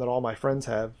iPhone that all my friends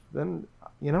have, then,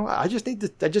 I just need to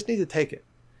take it.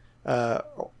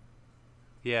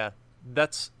 Yeah,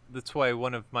 that's why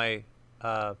one of my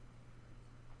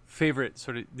favorite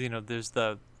sort of, there's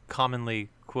the commonly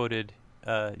quoted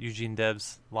Eugene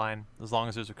Debs line, as long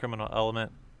as there's a criminal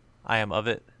element, I am of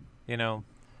it.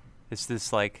 It's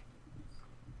this like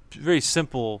very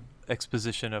simple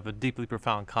exposition of a deeply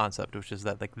profound concept, which is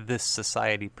that like this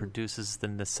society produces the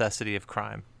necessity of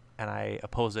crime, and I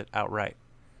oppose it outright.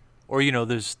 Or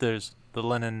there's the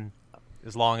Lenin,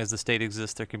 as long as the state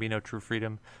exists, there can be no true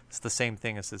freedom. It's the same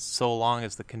thing. It says so long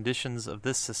as the conditions of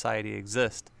this society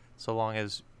exist, so long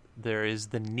as there is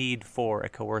the need for a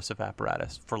coercive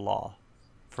apparatus, for law,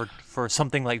 for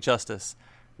something like justice,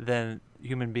 then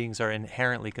human beings are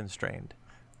inherently constrained.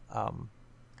 I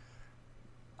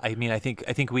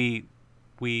think we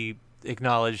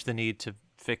acknowledge the need to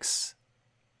fix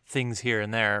things here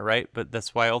and there, right? But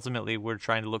that's why ultimately we're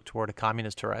trying to look toward a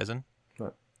communist horizon,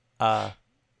 right?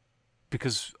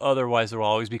 Because otherwise there will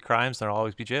always be crimes, there will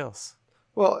always be jails.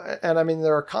 Well, and I mean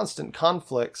there are constant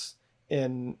conflicts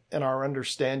in our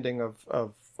understanding of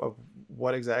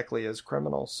what exactly is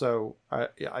criminal. So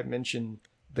I mentioned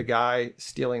the guy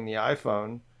stealing the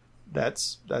iPhone.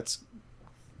 That's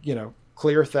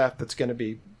clear theft that's going to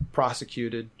be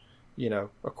prosecuted,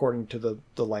 according to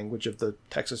the language of the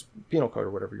Texas Penal Code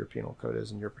or whatever your penal code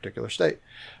is in your particular state.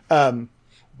 But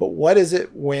what is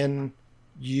it when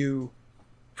you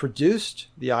produced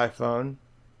the iPhone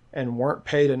and weren't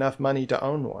paid enough money to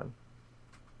own one?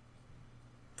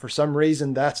 For some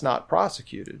reason, that's not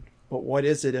prosecuted. But what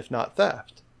is it if not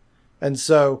theft? And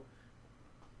so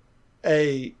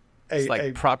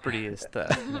property is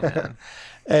theft.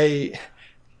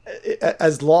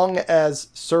 As long as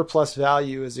surplus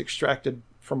value is extracted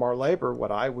from our labor,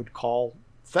 what I would call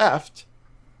theft,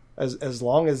 as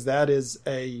long as that is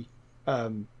a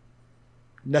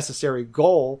necessary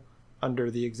goal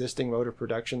under the existing mode of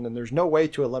production, then there's no way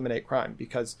to eliminate crime,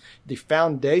 because the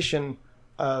foundation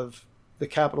of the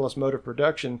capitalist mode of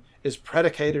production is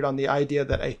predicated on the idea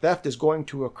that a theft is going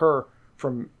to occur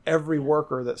from every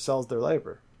worker that sells their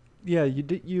labor. Yeah,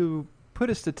 you put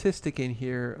a statistic in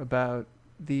here about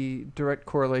the direct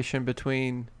correlation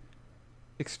between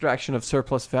extraction of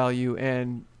surplus value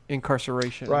and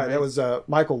incarceration. Right. That was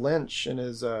Michael Lynch in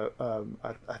his, I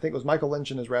think it was Michael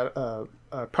Lynch in his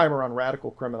primer on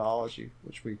radical criminology,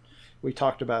 which we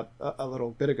talked about a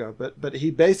little bit ago. But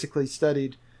he basically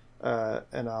studied,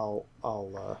 and I'll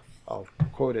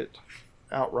quote it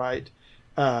outright.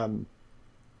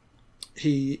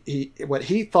 He what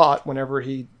he thought whenever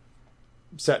he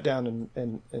sat down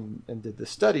and did this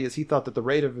study is he thought that the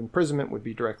rate of imprisonment would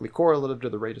be directly correlative to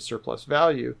the rate of surplus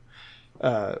value.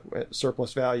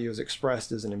 Surplus value is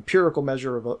expressed as an empirical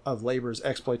measure of labor's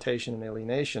exploitation and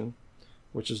alienation,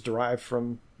 which is derived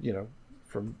from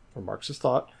Marxist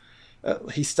thought.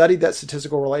 He studied that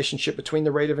statistical relationship between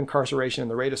the rate of incarceration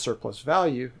and the rate of surplus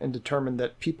value and determined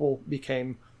that people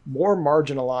became more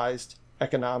marginalized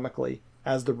economically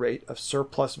as the rate of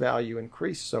surplus value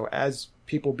increased. So as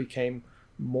people became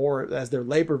as their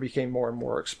labor became more and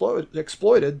more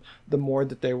exploited, the more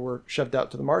that they were shoved out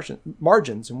to the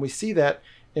margins. And we see that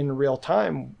in real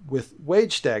time with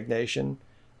wage stagnation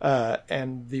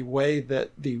and the way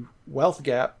that the wealth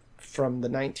gap from the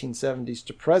 1970s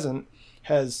to present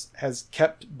has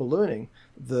kept ballooning.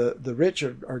 The rich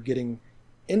are getting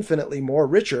infinitely more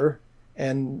richer,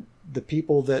 and the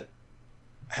people that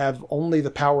have only the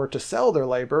power to sell their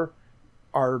labor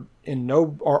are in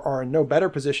no better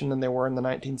position than they were in the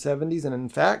 1970s, and in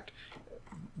fact,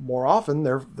 more often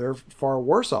they're far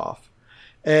worse off.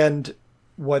 And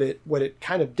what it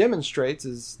kind of demonstrates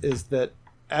is that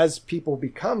as people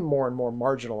become more and more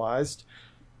marginalized,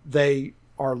 they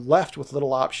are left with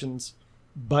little options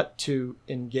but to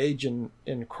engage in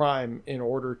crime in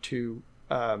order to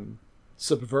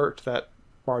subvert that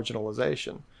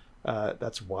marginalization.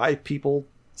 That's why people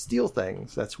steal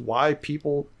things. That's why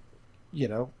people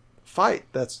fight.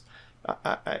 That's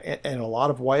in a lot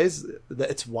of ways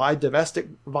it's why domestic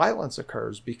violence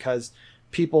occurs, because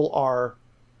people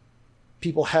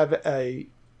have a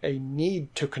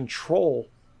need to control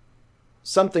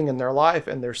something in their life,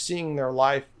 and they're seeing their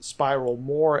life spiral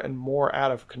more and more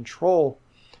out of control,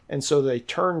 and so they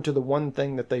turn to the one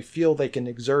thing that they feel they can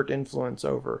exert influence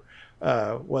over,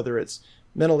 whether it's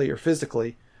mentally or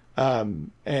physically.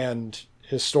 And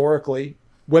historically,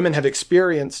 women have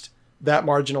experienced that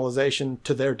marginalization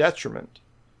to their detriment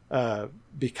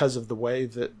because of the way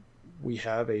that we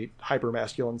have a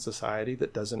hypermasculine society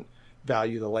that doesn't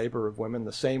value the labor of women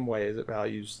the same way as it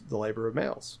values the labor of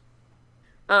males.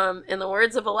 In the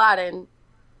words of Aladdin,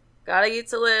 gotta eat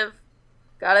to live,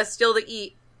 gotta steal to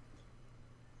eat.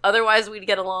 Otherwise, we'd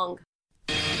get along.